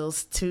editing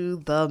skills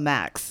to the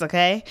max.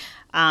 Okay,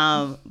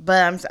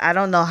 but I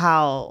don't know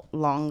how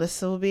long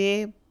this will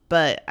be,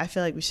 but I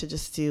feel like we should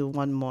just do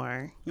one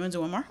more. You want to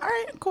do one more? All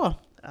right, cool.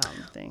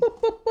 Thing.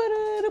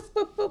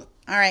 All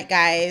right,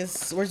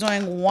 guys, we're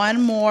doing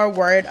one more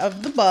word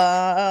of the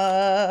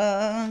box.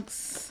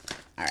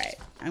 All right,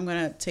 I'm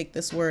gonna take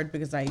this word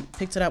because I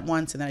picked it up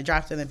once and then I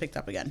dropped it and then picked it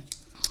up again.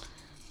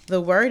 The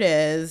word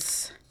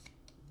is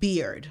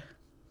beard.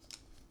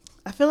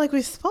 I feel like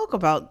we spoke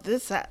about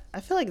this. I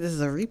feel like this is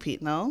a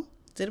repeat. No,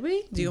 did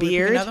we? Do you want me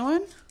to pick another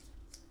one?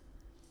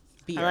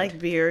 Beard. I like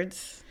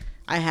beards.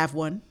 I have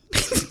one.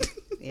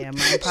 Yeah,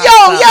 mine pops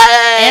out.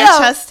 And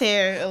chest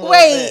hair.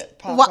 Wait,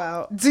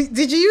 what?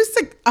 Did you used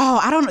to? Oh,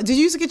 I don't know. Did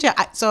you used to get your?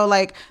 So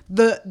like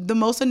the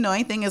most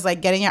annoying thing is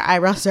like getting your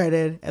eyebrows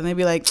started, and they'd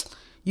be like,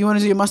 "You want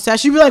to do your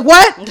mustache?" You'd be like,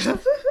 "What?"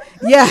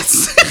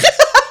 Yes.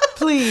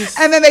 Please.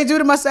 And then they do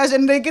the mustache,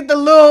 and they get the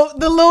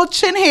little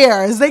chin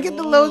hairs. They get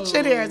the little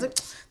chin hairs. Like,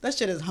 that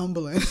shit is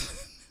humbling.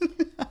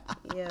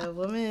 Yeah,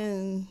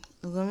 women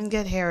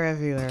get hair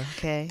everywhere.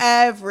 Okay.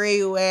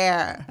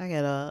 Everywhere. I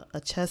get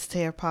a chest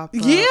hair pop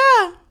up.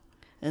 Yeah.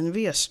 And it'd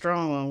be a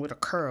strong one with a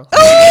curl.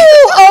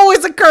 Oh,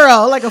 always a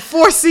curl, like a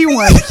 4C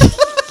one.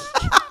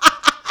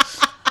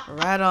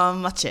 Right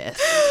on my chest.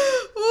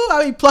 Ooh,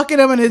 I be plucking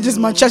them and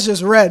my chest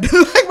just red.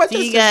 Like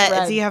do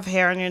you have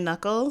hair on your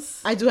knuckles?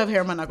 I do have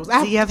hair on my knuckles.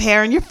 Do you have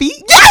hair on your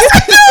feet? Yes, I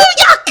do.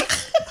 Yuck.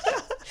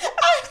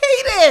 I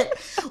hate it.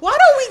 Why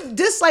do we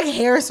dislike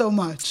hair so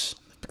much?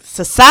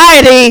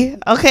 Society.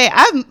 Okay,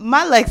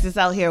 my legs is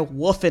out here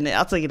woofing it.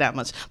 I'll tell you that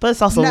much. But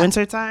it's also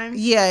winter time.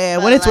 Yeah.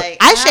 When it's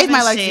I shaved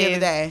my legs the other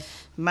day.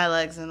 My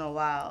legs in a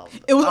while.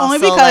 It was also only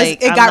because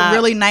it got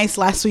really nice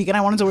last week, and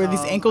I wanted to wear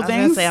these ankle things. I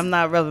was gonna say I'm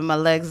not rubbing my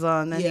legs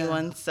on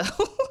anyone, so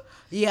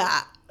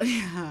yeah.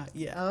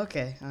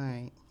 Okay, all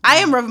right. I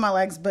am rubbing my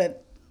legs,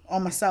 but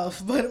on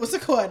myself. But what's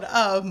it called?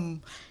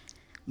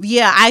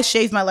 Yeah, I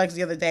shaved my legs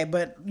the other day,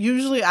 but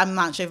usually I'm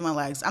not shaving my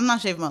legs. I'm not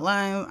shaving my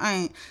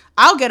legs.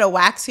 I'll get a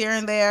wax here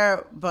and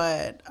there,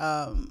 but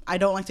I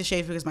don't like to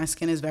shave because my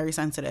skin is very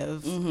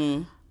sensitive.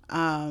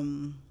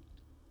 Mm-hmm.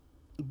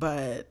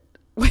 But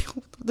wait,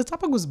 the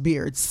topic was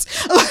beards.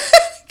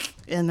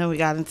 And then we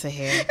got into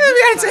hair.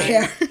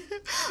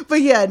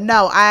 But yeah,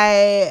 no,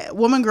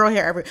 woman grow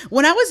hair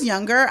when I was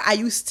younger, I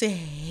used to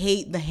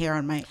hate the hair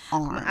on my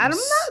arms. I'm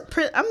not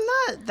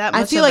that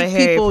much. I feel of like a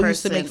hairy people person.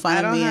 used to make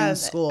fun of me in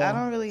school. I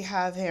don't really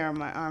have hair on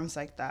my arms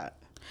like that.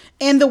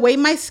 And the way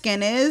my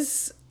skin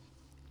is,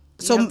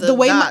 so the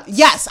way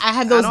dots. I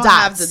have those dots.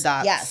 Have the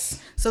dots.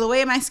 Yes. So the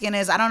way my skin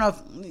is, I don't know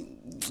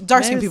if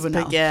dark skin people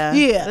know. Yeah.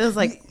 It was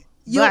like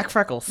black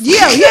freckles.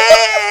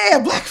 Yeah,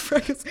 black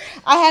freckles.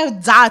 I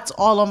have dots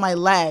all on my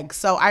legs.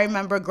 So I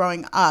remember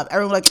growing up,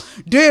 everyone was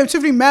like, damn,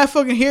 Tiffany mad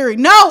fucking hairy.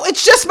 No,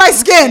 it's just my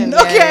skin,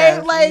 okay?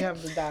 Yeah, like,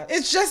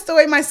 it's just the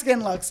way my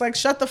skin looks. Like,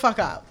 shut the fuck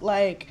up.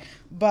 Like,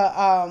 but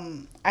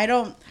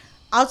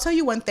I'll tell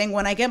you one thing.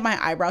 When I get my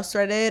eyebrows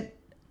threaded,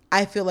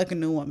 I feel like a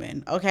new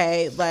woman,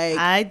 okay? Like,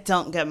 I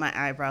don't get my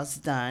eyebrows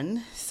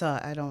done, so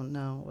I don't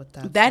know what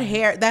that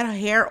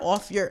hair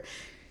off your...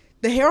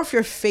 The hair off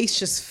your face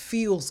just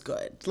feels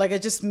good. Like,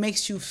 it just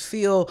makes you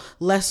feel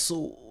less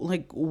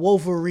like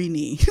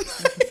Wolverine-y.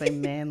 Say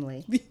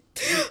manly.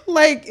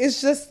 Like, it's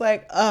just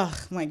like, oh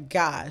my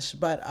gosh.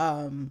 But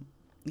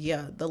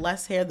yeah, the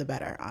less hair, the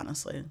better,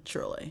 honestly,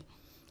 truly.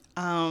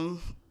 But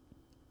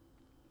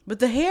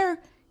the hair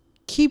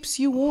keeps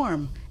you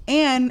warm,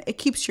 and it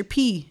keeps your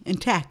pee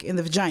intact in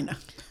the vagina.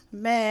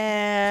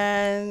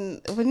 Man,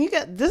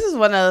 this is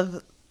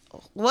one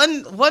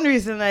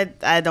reason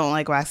I don't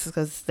like waxes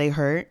because they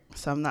hurt,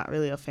 so I'm not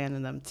really a fan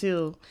of them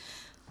too.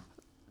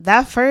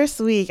 That first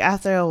week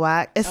after a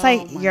wax, it's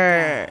like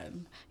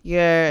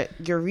your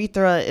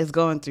urethra is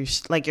going through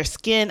like your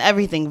skin,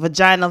 everything,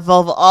 vagina,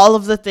 vulva, all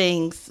of the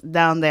things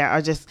down there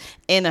are just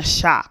in a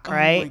shock,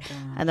 right?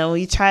 And then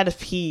when you try to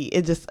pee,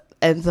 it just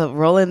ends up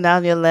rolling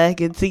down your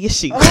leg into your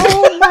sheet.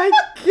 Oh my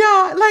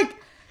god! Like.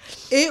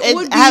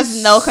 It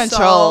has no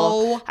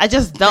control. I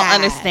just don't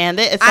understand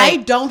it. It's I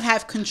don't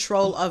have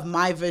control of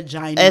my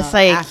vagina. It's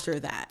like after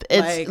that.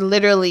 It's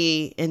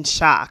literally in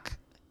shock,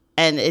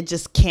 and it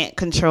just can't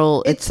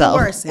control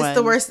itself. It's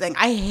the worst thing.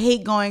 I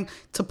hate going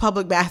to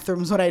public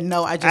bathrooms when I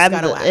know I just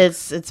got a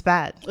wax. It's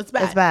bad. It's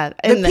bad. It's bad.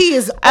 The pee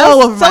is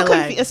all over my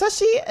leg.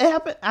 Especially it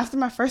happened after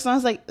my first one. I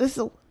was like, is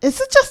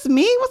it just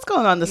me? What's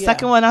going on? The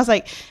second one, I was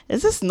like,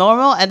 is this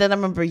normal? And then I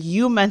remember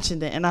you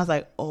mentioned it, and I was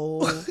like,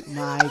 oh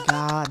my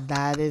god,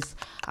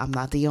 I'm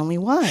not the only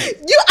one.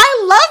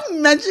 I love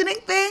mentioning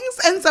things,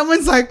 and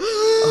someone's like,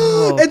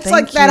 it's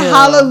like that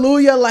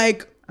hallelujah,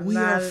 like, we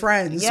are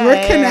friends.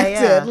 We're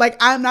connected. Yeah. Like,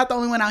 I'm not the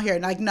only one out here.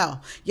 Like, no.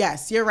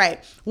 Yes, you're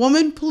right.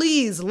 Woman,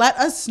 please let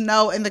us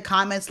know in the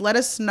comments. Let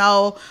us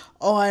know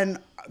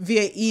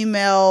via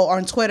email,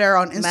 on Twitter,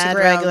 on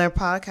Instagram.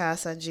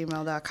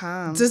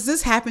 madregularpodcast@gmail.com. Does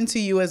this happen to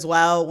you as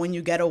well when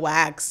you get a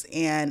wax?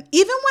 And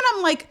even when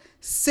I'm like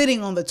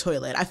sitting on the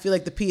toilet, I feel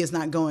like the pee is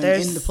not going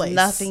into place.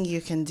 There's nothing you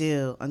can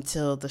do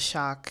until the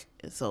shock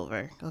is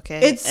over. Okay,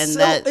 it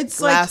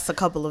lasts a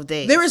couple of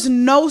days. There is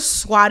no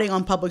squatting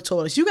on public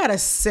toilets. You gotta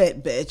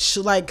sit,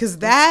 bitch. Like, cause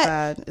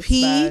that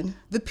pee,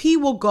 the pee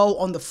will go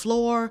on the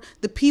floor.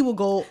 The pee will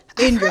go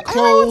in your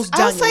clothes,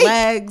 down your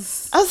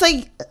legs. I was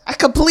like, I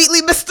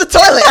completely missed the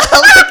toilet.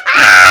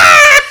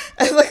 I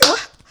was like,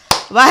 what?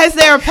 Why is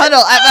there a puddle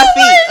at my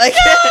feet? Like,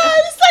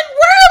 it's like,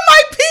 where am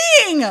I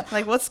peeing?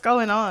 Like, what's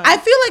going on? I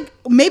feel like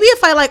maybe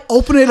if I like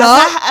open it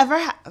up.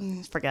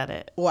 Forget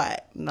it.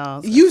 What?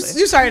 No. You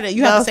started it.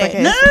 You have to say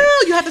it. No.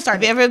 You have to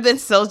start it. Have you ever been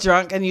so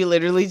drunk and you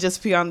literally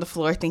just pee on the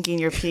floor thinking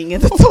you're peeing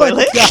in the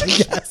toilet? God,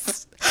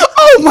 yes.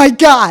 Oh my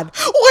God.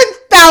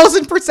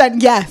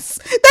 1000% yes.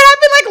 That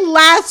happened like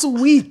last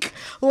week.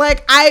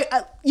 Like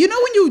you know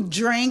when you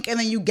drink and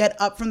then you get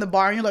up from the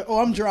bar and you're like, oh,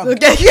 I'm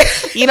drunk.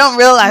 You don't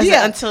realize it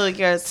until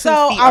you're 2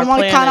 so feet I'm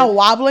like kind of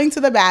wobbling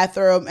to the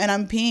bathroom and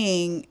I'm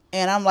peeing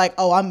and I'm like,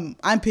 oh, I'm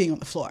peeing on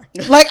the floor.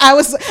 Like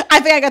I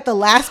think I got the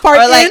last part.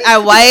 Or like I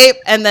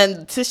wipe and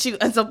then tissue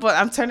ends up.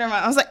 I'm turning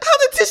around. I was like, how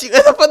did tissue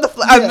end up on the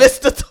floor? I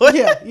missed the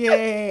toilet.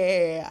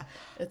 Yeah.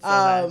 It's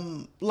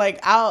so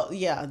like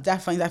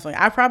definitely.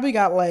 I probably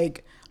got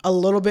like a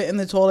little bit in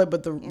the toilet,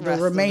 but the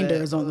remainder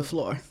is on the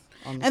floor.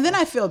 And then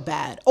I feel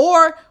bad,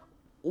 or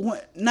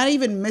not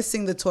even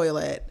missing the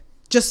toilet,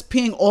 just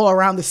peeing all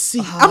around the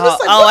seat. I'm just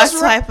like, I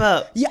swipe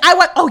up. Yeah, I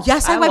wipe. Oh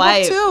yes, I wipe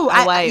up too.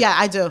 I wipe. Yeah,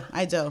 I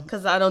do.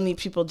 Because I don't need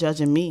people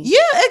judging me. Yeah,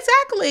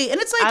 exactly.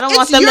 And it's like, I don't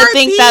want them to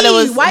think that it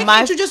was why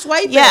can't you just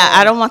wipe it? Yeah,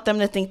 I don't want them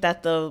to think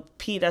that the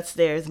pee that's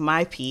there is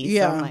my pee.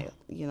 Yeah, so I'm like,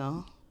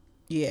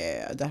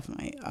 Yeah,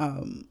 definitely.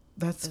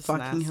 That's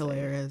fucking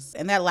hilarious.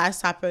 And that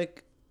last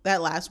topic.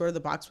 That last word of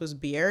the box was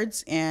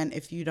beards. And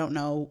if you don't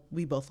know,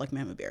 we both like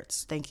men with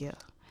beards. Thank you.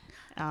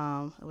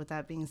 With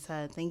that being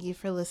said, thank you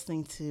for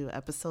listening to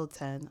episode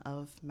 10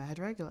 of Mad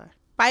Regular.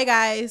 Bye,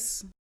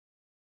 guys.